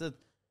started,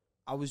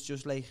 I was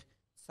just like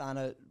trying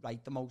to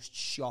write the most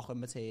shocking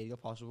material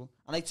possible.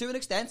 And like to an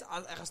extent,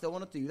 I still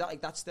want to do that.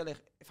 Like that's still like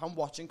if I'm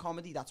watching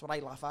comedy, that's what I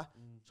laugh at.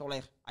 So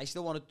like I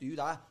still want to do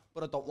that,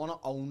 but I don't want to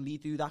only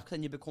do that. Because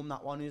then you become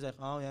that one who's like,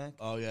 oh yeah,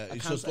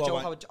 It's just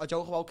a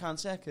joke about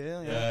cancer.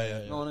 Cool,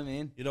 yeah. You know what I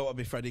mean? You don't want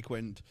to be Freddie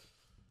Quinn.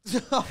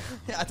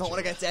 I don't want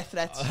to get death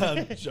threats.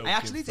 I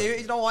actually do.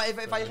 You know what?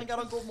 If I can get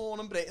on Good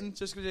Morning Britain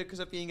just because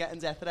I've been getting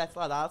death threats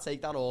like that, I'll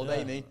take that all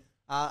day, mate.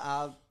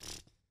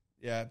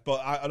 Yeah,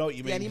 but I know what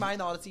you mean. Any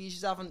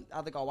minorities you haven't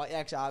had to go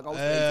at I'll go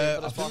straight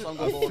for the spot on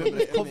Good Morning We've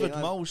Britain. covered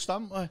most,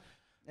 haven't we?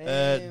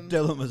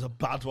 Dylan was a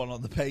bad one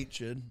on the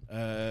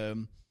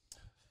Patreon.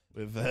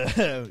 With we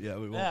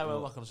won't. Yeah, well,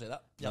 I'm not going to say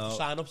that. You have to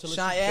sign up to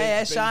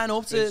listen. Sign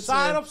up to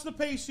sign up to the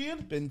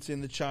Patreon. Binti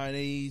and the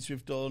Chinese,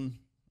 we've done.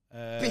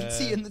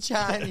 Binti and the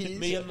Chinese.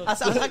 Me and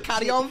That's a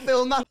carry-on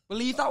film. That. We'll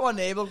leave that one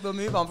there. We'll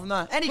move on from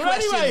that. Any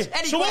questions? Anyway,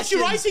 so what's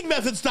your writing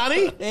methods,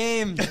 Danny?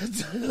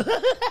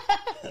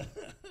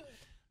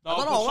 No,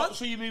 I don't know,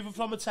 so you're moving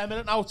from a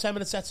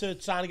 10-minute set to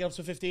trying to get up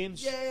to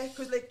 15s? Yeah,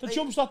 because like... The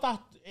jump's not that...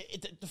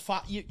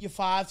 your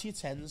 5 to your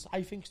 10s,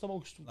 I think, is the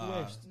most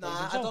worst.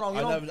 Nah, I don't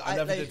know. I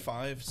never did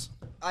 5s.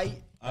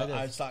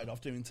 I started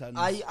off doing 10s.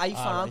 I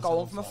found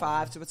going from a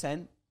 5 to a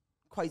 10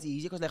 quite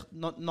easy because like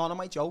none of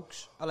my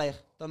jokes are like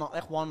they're not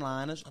like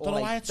one-liners. I don't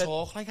know why I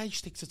talk like I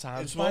stick to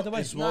time. It's not the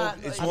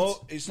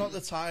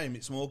time.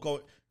 It's more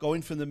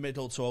going from the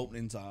middle to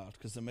opening's hard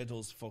because the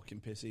middle's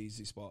fucking piss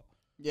easy spot.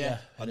 Yeah,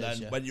 and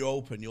then when you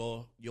open,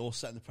 you're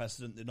setting the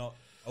precedent. They're not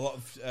a lot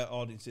of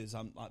audiences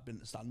haven't like been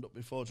to stand up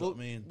before. Do you know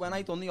what I mean? When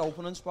I done the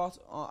opening spot,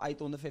 I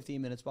done the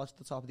 15-minute spot at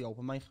the top of the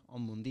open mic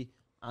on Monday,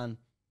 and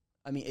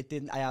I mean it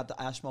didn't.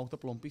 I smoked a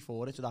blunt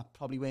before it, so that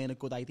probably wasn't a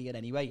good idea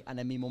anyway. And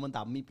then my mum and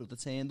dad and my brother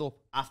turned up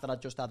after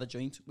I'd just had a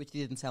joint, which they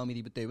didn't tell me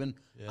they were doing.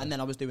 Yeah. And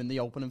then I was doing the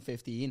opening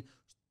 15.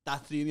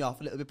 That threw me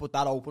off a little bit, but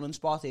that opening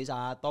spot is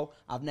hard though.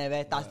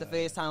 That's the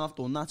first time I've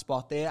done that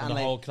spot there. And the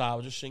like, whole crowd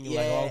was just singing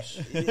like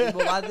us.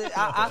 Well,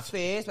 at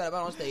first, when I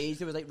went on stage,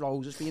 there was like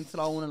roses being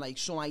thrown and like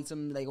some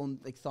items like on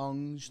like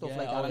thongs, stuff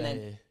like that. And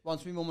then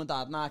once my mum and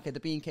dad and our kid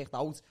had been kicked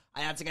out, I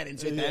had to get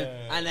into it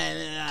then. And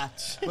then,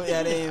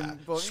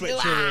 switcheroo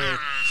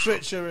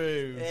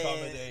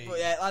comedy. But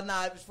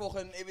yeah, it was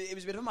fucking. It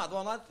was a bit of a mad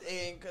one, lad,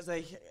 because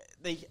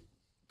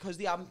because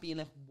they haven't been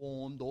like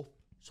warmed up,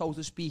 so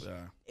to speak.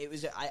 Yeah. It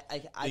was the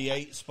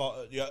 8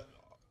 spot,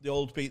 the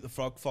old Beat the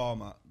Frog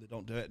format. They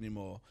don't do it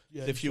anymore.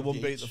 Yeah, if you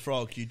won't Beat the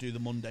Frog, you do the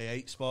Monday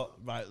 8 spot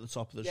right at the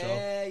top of the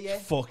show. Yeah.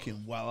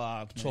 Fucking well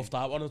hard. Tough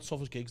that one. It's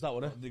toughest gigs that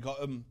one. They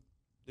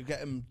get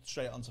them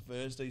straight onto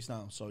Thursdays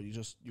now. So you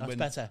win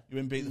better. You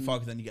win Beat the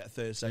Frog, then you get a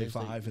Thursday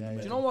 5 in the middle.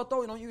 Do you know what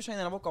though? You know what you were saying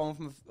then about going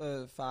from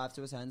a 5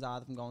 to a 10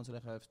 rather than going to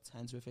like a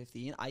 10 to a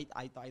 15. I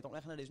don't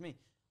reckon it is me.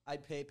 I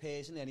pay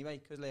personally anyway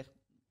because like.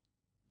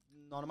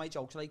 None of my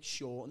jokes are like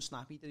short and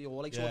snappy. They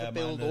all like sort of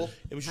build up.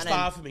 It was just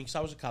hard for me because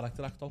I was a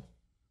character actor.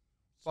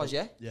 Was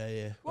you?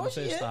 Yeah. When I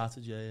first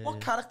started, yeah.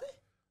 What character?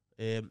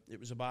 It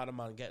was about a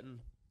man getting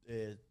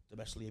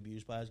domestically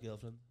abused by his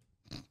girlfriend.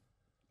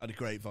 Had a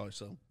great voice,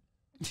 though.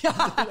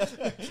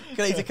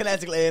 Great to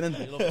kinetic learning.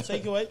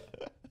 Take away.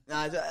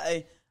 I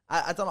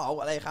don't know.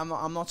 Like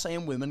I'm not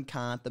saying women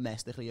can't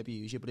domestically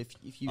abuse you, but if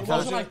you it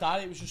wasn't like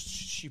that. It was just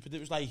stupid. It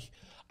was like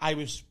I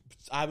was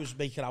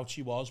making out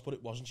she was, but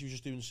it wasn't. She was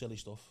just doing silly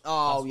stuff.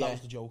 Oh, that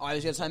was the joke. I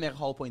was going to try and make a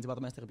whole point about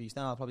domestic abuse.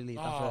 Then I'll probably leave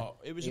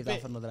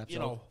that for another episode. You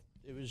know,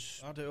 it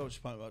was. I don't know what's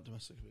your point about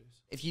domestic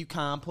abuse. If you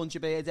can't punch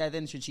your bird dead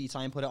in, should she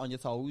try and put it on your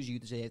toes? You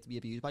deserve to be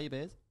abused by your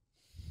bird.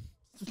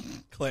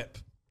 Clip.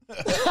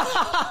 Cut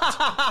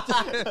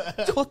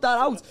that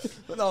out.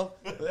 But no,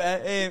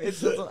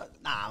 it's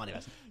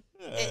anyways.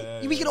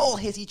 We can all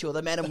hit each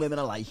other, men and women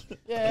alike.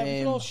 Yeah, we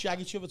can all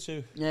shag each other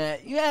too. Yeah.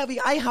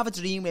 I have a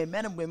dream where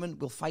men and women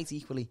will fight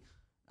equally.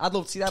 I'd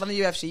love to see that on the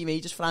UFC,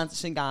 mate. Just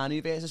Francis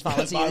Ngannou versus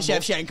Valentina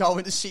Shevchenko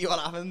and to see what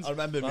happens. I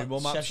remember my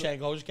mum.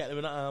 Shevchenko just getting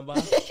him in an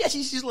armbar. Yeah,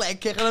 she's just leg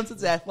kicking him to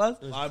death, lad.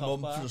 My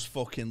mum just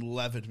fucking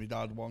levered me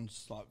dad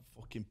once, like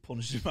fucking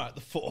punished him out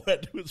the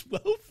forehead. It was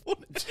well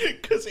funny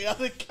because he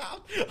had a cap.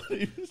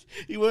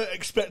 He weren't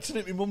expecting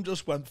it. My mum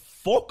just went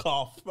 "fuck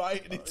off"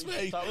 right in his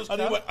face,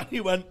 and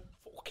he went.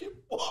 Fucking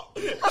what?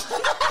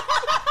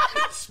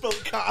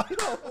 Spilled card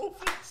all over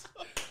his.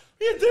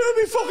 You're doing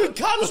me fucking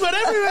cans went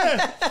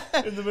everywhere.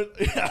 In the middle,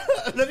 yeah.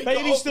 And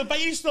then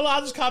he still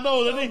had his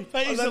camo, didn't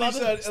he? And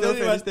then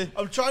he went,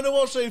 I'm trying to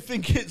watch so you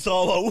think it's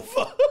all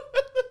over.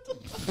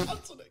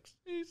 That's an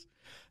excuse.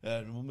 My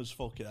mum was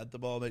fucking had the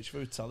ball, mate. She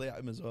threw a telly at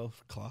him as well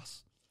for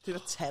class. Threw a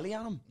telly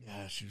at him?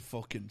 Yeah, she's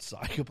fucking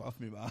psychopath,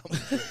 me mum.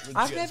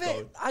 I've never,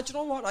 do you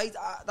know what, right?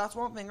 That's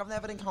one thing I've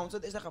never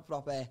encountered is like a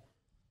proper,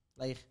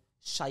 like,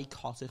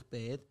 psychotic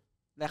bird.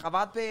 Like, I've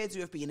had birds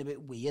who have been a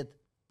bit weird.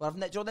 But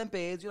do you know them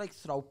birds who like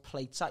throw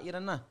plates at you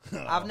and that?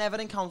 I've never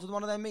encountered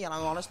one of them, me, and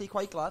I'm honestly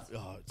quite glad.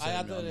 I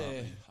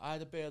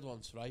had a bird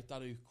once, right,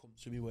 that who come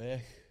to me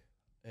work.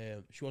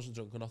 She wasn't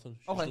drunk or nothing.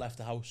 She just left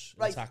the house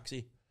in a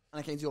taxi.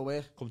 And I came to your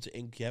work? Come to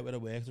Ink, where I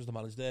worked. There was the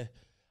manager there.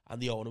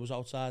 And the owner was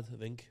outside, I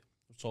think.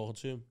 I was talking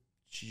to him.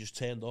 She just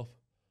turned up,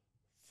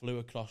 flew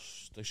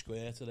across the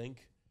square to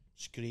Ink,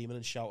 screaming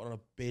and shouting on a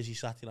busy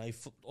Saturday night.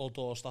 All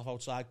door staff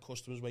outside,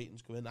 customers waiting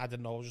to come in. I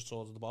didn't know. I was just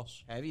talking to the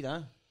boss. Heavy,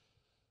 that.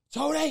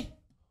 Tony!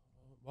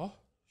 What?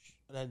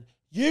 And then,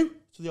 you,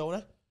 to the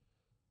owner,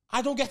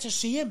 I don't get to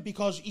see him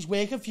because he's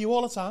working for you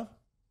all the time.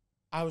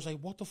 I was like,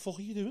 what the fuck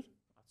are you doing?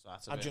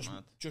 That's a And bit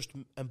just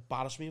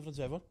embarrassed me in front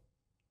of everyone.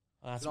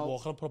 I had to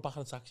walk and put her back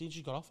in a taxi and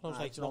she got off. And I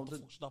was like, what the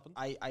fuck's happened?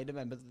 I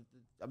remember,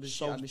 I'm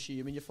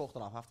assuming you fucked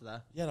it off after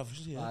that. Yeah,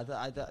 obviously, yeah.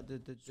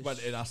 Just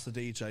went in, asked the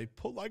DJ,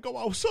 put my go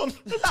out, son. Have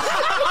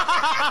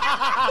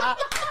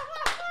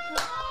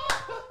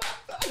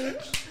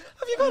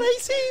you got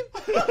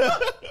 18?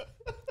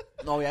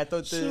 No, yeah,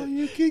 so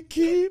you can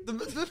keep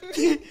inside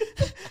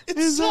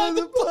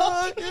the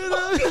pocket.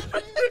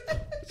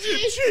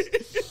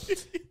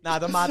 Nah,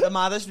 the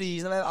maddest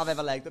reason I've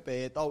ever liked the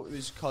beard though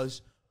was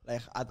because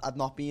like I'd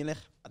not been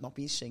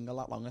single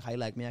that long. Like, I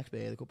liked my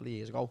ex-beard a couple of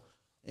years ago,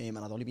 and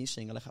I'd only been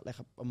single like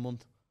a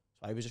month.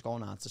 So I was just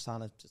going out to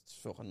stand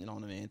just fucking, you know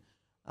what I mean.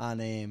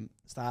 And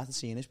started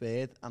seeing his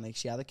beard, and like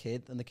she had a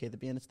kid, and the kid would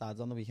be in its dad's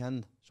on the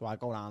weekend. So I'd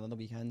go around on the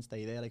weekend,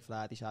 stay there like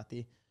Friday,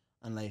 Saturday,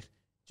 and like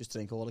just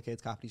drink all the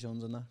kids' Capri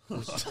Suns and that.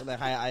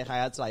 Like I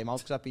had time out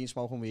because I've been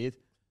smoking weed.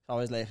 So I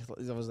was like,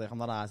 I'm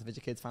not asked if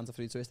your kid's Fanta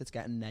Fruit Twist, it's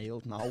getting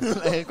nailed now.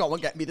 Go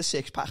and get me the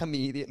 6-pack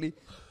immediately.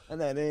 And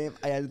then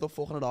I ended up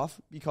fucking it off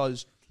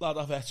because... Lad,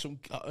 I've had some,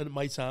 in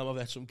my time, I've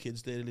had some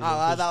kids there.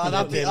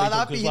 I've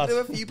been through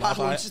a few pack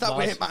lunches that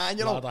weren't mine,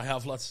 you know. Lad, I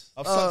have, lads.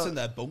 I've sat in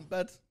their bunk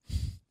bed.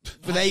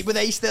 Were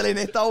they still in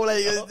it though?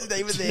 Like,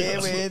 they were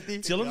there, weren't they?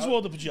 Dylan's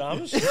wore the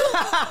pyjamas.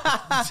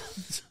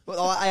 But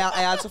I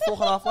had to fuck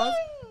it off, lad.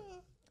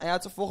 I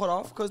had to fuck it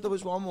off because there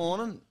was one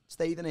morning,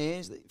 stayed in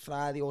here,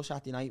 Friday or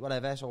Saturday night,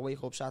 whatever, so I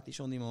wake up Saturday,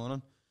 Sunday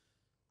morning,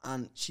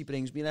 and she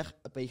brings me like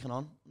a bacon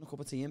on and a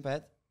cup of tea in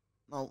bed.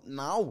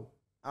 Now,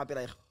 I'd be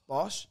like,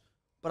 boss.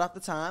 But at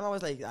the time, I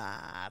was like,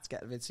 it's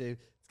getting a bit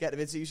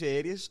too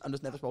serious. I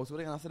just never spoke to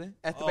her again after it.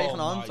 Ate the bacon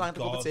on, drank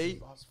a cup of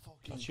tea.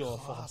 That's your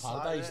fucking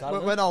paradise,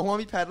 Went home on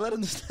my peddler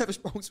and just never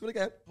spoke to her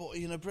again. But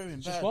in a brewing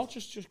bed. Just what?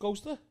 Just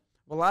ghost her?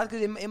 Well, lad,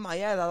 because in my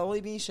head, I'd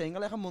only been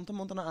single like a month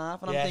and a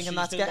half, and I'm thinking so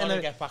that's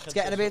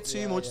getting a bit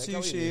too much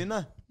too soon.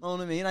 Know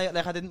what I mean? I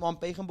didn't want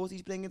bacon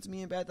butties bringing to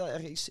me in bed.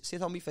 Like,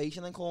 sit on my face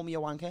and then call me a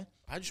wanker.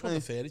 I just want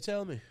a fairy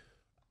tale, me.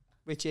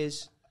 Which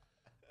is?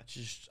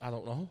 I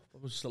don't know. I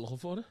was still looking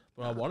for it,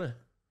 but I want it.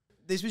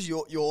 This was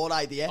your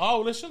idea. Oh,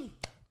 listen.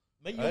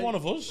 Mate, you're one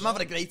of us. I'm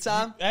having a great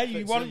time. Hey,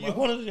 you want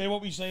to hear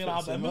what we say in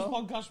our members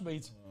podcast,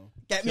 mate?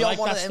 Get me on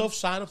one of them. Stuff,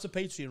 sign up to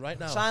Patreon right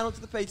now. Sign up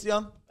to the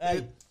Patreon.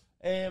 Hey,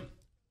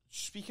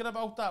 speaking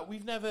about that,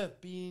 we've never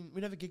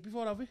gigged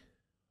before, have we?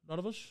 None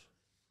of us.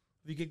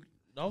 Have you gigged?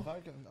 No? I've had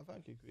a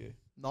gig with you.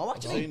 No,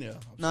 actually. I've seen you.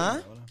 Nah.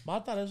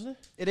 Mad that, isn't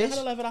it? It is.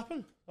 It'll ever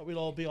happen that we'll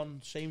all be on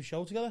the same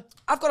show together.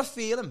 I've got a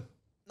feeling.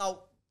 Now,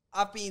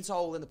 I've been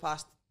told in the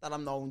past that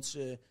I'm known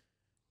to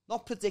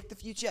not predict the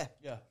future,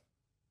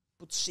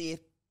 but see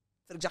it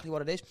for exactly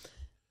what it is.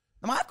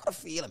 Now, I've got a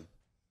feeling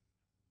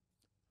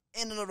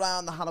in and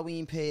around the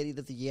Halloween period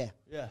of the year,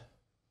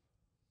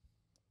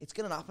 it's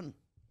going to happen.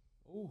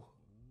 Ooh.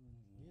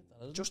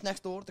 Just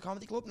next door at the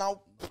comedy club.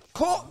 Now,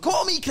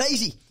 call me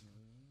crazy.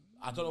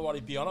 I don't know what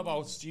he'd be on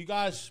about. Do you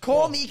guys...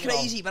 Call me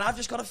crazy, but I've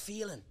just got a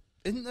feeling.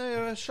 Isn't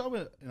there a show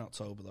in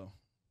October, though?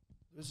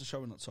 There's a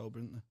show in October,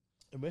 isn't there?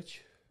 In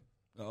which?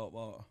 Oh,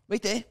 what?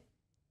 Right there.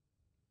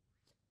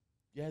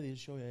 Yeah, there's a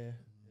show, yeah. There's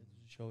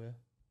a show, yeah.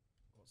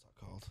 What's that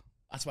called?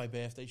 That's my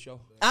birthday show.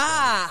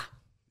 Ah!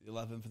 The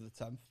 11th for the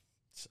 10th.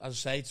 As I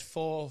say, it's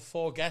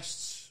four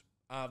guests.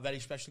 Very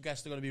special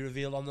guests are going to be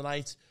revealed on the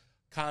night.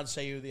 Can't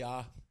say who they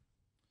are.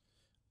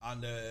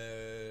 And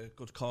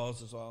good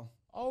cause as well.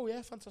 Oh,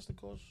 yeah, fantastic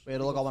cause. We're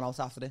all going out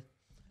after it.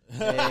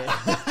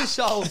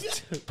 So,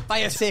 buy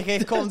a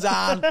ticket, come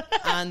down,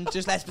 and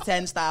just let's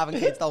pretend starving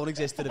kids don't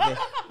exist for a bit.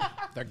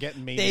 They're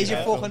getting me. There's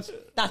your fucking...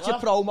 That's your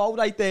promo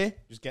right there.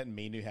 Just getting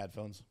me new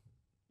headphones.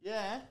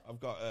 Yeah. I've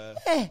got...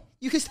 Yeah,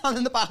 you can stand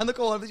in the back in the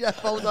corner with your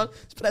headphones on,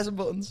 just pressing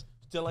buttons.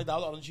 Still like that,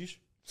 orange juice.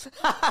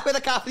 With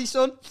a Capri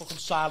Sun. Fucking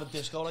silent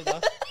disco like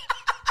that.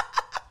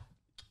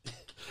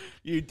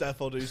 You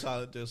defo do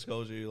silent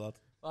discos, you lad.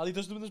 Well, he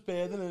does them in his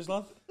beard and his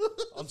lad.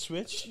 On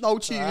Switch. No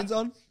tunes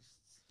on.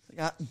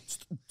 What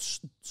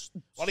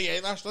are you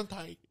eating, Ashton?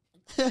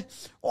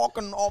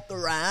 Walking up the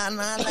Rhine, and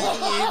then you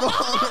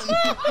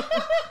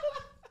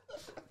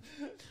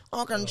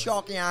walking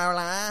chalky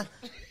hour.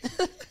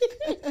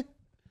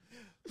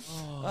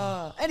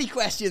 Any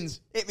questions?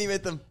 Hit me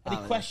with them. Any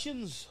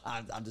questions?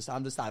 I'm just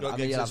having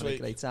a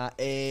great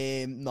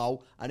time.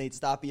 No, I need to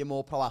start being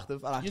more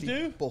proactive and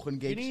actually booking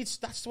gigs.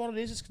 That's what it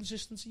is. It's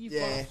consistency. You've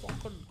got to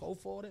fucking go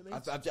for it,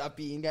 mate. I've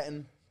been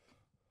getting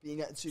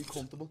too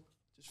comfortable.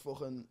 Just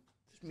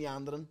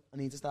meandering. I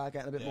need to start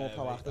getting a bit more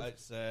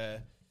proactive.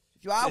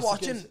 If you are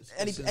watching,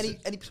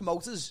 any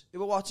promoters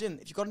who are watching,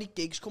 if you've got any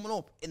gigs coming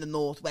up in the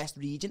Northwest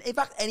region, in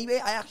fact, anyway,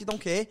 I actually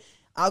don't care.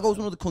 I'll go to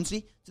another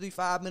country to do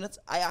 5 minutes.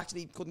 I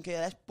actually couldn't care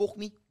less. Book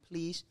me,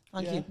 please.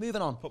 Thank you.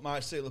 Moving on. Put my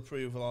seal of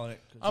approval on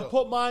it. And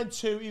put mine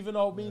too, even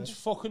though it means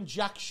fucking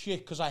jack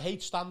shit, because I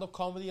hate stand-up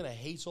comedy and I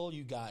hate all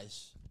you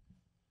guys.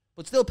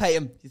 But still pay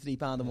him your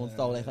 £3 a month,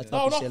 though. Like, let's No,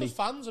 not be not silly. for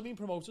fans. I mean,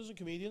 promoters and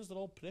comedians, they're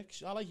all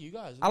pricks. I like you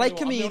guys. I like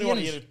I'm the only one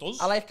here comedians. who does.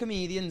 I like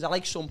comedians. I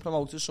like some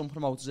promoters. Some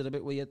promoters are a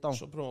bit weird,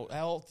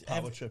 though.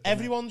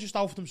 Everyone's just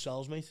out for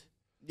themselves, mate.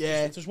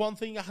 Yeah. If there's one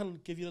thing I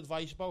can give you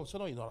advice about, I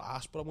know you're not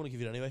asked, but I'm going to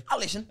give you it anyway. I'll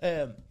listen.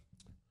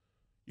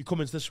 You come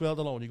into this world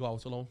alone, you go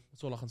out alone.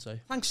 That's all I can say.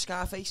 Thanks,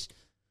 Scarface.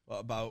 What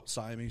about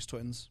Siamese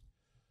twins?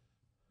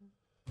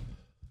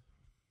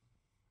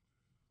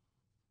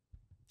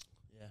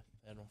 Yeah,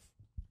 fair enough.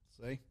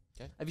 See?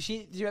 Okay.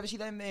 Did you ever see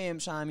them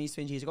Siamese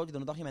twins years ago? They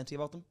done a documentary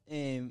about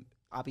them,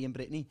 Abby and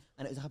Brittany,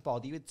 and it was like a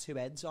body with 2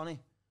 heads on it,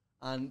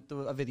 and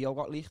a video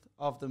got leaked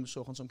of them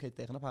sucking some kid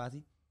taking a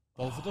party.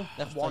 Both of them?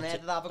 Like one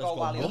head would have a go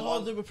while the other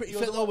one... They were pretty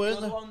fit though,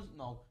 weren't they?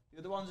 No. The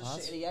other one's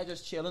just sitting here,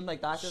 just chilling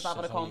like that, just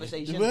having a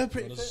conversation. They were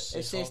pretty fit.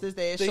 His sister's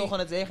there,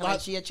 sucking a dick, and then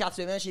she chats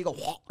with him, and she go,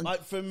 what?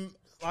 Like from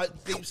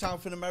deep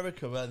south in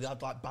America, where they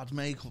had like bad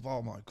makeup.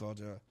 Oh my god,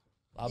 yeah.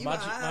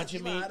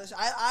 Imagine me.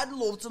 I'd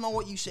love to know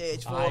what you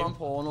search for on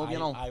Pornhub, you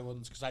know. I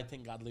wouldn't, because I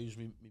think I'd lose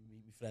me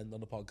friend on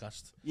the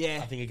podcast. Yeah.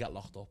 I think he'd get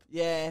locked up.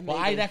 Yeah, but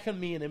I reckon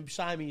me and him,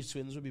 Siamese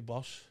twins, would be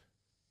boss.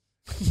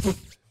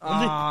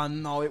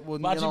 No, it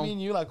wouldn't. Imagine me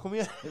and you, like, come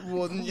here. It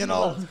wouldn't, you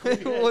know.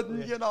 It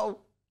wouldn't, you know.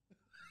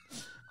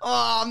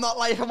 Oh, I'm not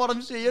liking what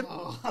I'm seeing.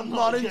 I'm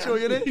not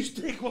enjoying it. You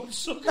stick one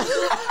sucker.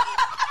 I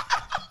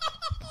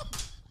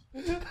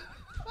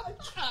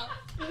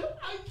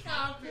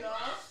can't be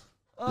arsed.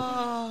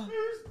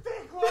 Who's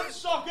dick one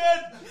sucking?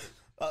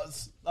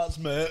 That's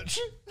merch.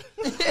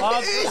 Who's dick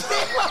one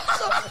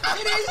sucking?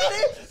 It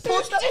is.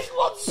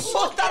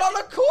 Put that on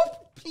a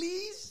cup,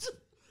 please.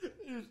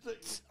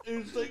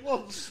 Who's dick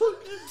one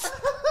sucking?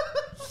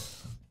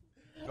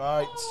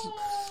 Right.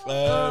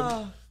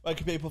 Where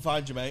can people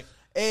find you, mate?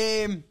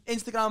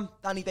 Instagram,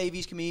 Danny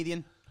Davies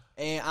Comedian,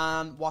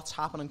 and What's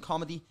Happening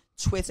Comedy.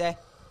 Twitter,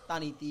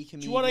 Danny D Comedian.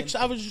 Do you want to,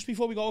 I was just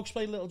before we go,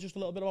 explain just a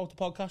little bit about the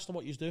podcast and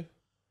what you do?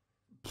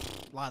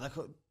 Like, I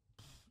could,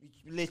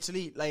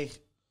 literally, like,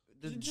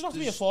 It doesn't have to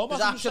be a format.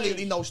 There's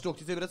absolutely no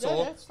structure to it at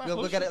all. Yeah,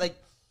 we'll get it. Like,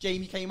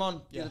 Jamie came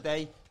on the other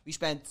day. We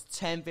spent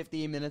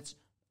 10-15 minutes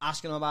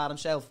asking him about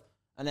himself,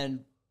 and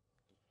then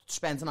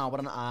spent an hour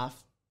and a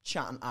half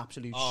chatting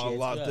absolute shit. Oh,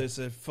 lad, there's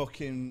a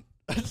fucking...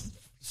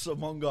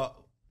 Someone got...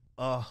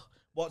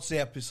 what's the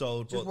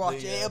episode? Just watch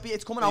it.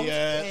 It's coming out.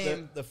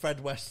 The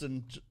Fred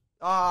Weston...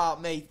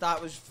 Mate, that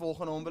was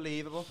fucking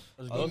unbelievable.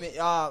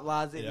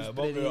 Lads, it was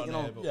brilliant, you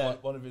know.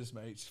 But one of his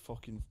mates,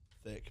 fucking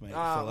thick, mate.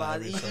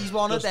 Lad, he's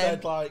one of them.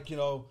 Like, you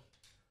know,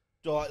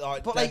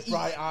 like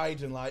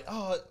bright-eyed and like,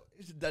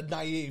 they're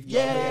naive.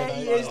 Yeah,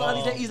 he is,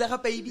 lad. He's like a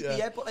baby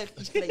deer, but like,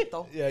 he's great,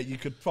 though. Yeah, you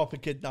could proper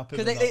kidnap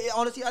him. Because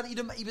honestly,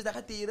 he was like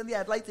a deer in the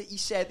headlight. He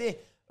said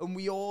it, and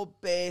we all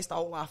burst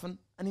out laughing.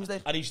 And he was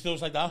like... And he still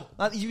was like that?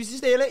 Lad, he was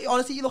just there, like,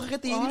 honestly, you look like a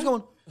deer, he was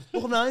going,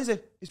 look him now, is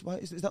that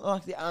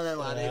like the... And then,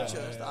 lad,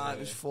 it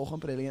was fucking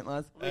brilliant,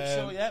 lad.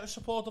 So,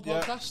 support the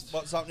podcast.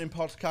 What's Happening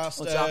podcast.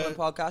 What's Happening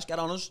podcast, get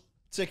on us.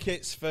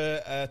 Tickets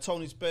for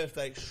Tony's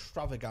birthday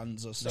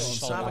extravaganza.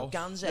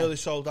 Extravaganza. Nearly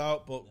sold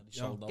out, but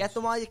get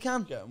them while you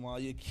can. Get them while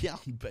you can,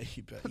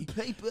 baby.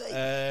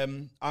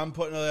 Baby. I'm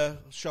putting a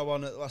show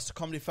on at the Leicester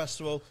Comedy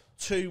Festival.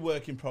 2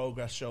 work in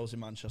progress shows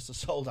in Manchester.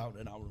 Sold out in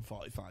an hour and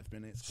 45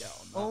 minutes. Get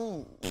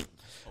on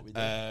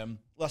that.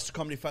 Leicester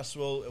Comedy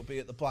Festival. It'll be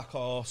at the Black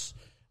Horse.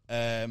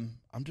 I'm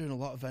doing a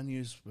lot of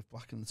venues with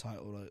Black in the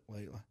title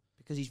lately.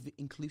 Because he's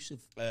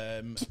inclusive.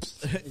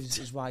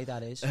 Is why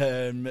that is.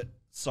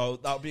 So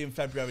that'll be in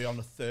February on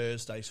a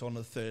Thursday. So one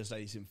of the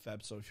Thursdays in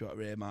Feb. So if you want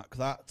to earmark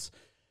that.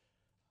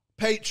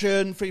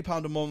 Patreon,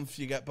 £3 a month.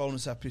 You get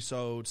bonus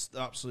episodes.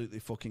 Absolutely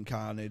fucking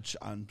carnage.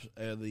 And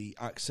early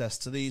access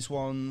to these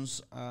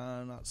ones.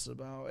 And that's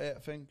about it, I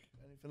think.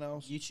 Anything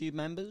else? YouTube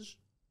members,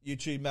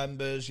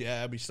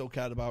 yeah. We still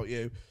care about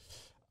you.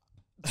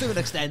 to an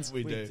extent.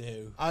 we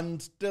do. And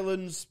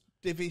Dylan's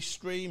Davies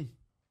stream.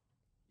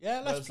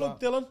 Yeah, let's plug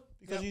Dylan.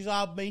 Because he's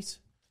our mate.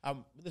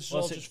 This is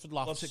all just for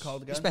laughs. What's it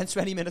called again? We spent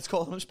 20 minutes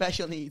calling him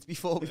special needs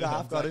before we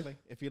got it.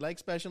 If you like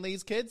special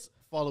needs kids,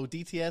 follow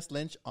DTS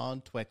Lynch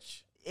on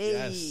Twitch.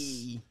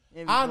 Yes.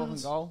 And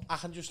I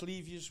can just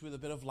leave you with a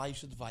bit of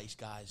life's advice,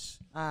 guys.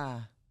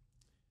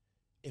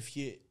 If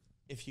you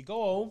go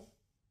home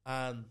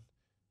and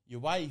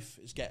your wife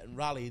is getting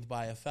rallied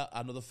by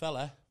another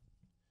fella,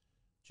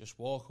 just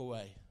walk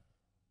away.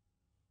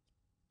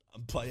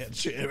 And play Ed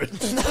Sheeran.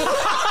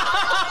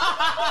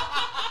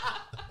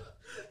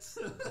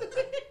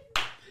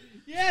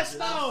 Yes,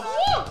 now!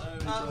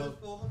 That was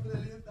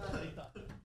brilliant.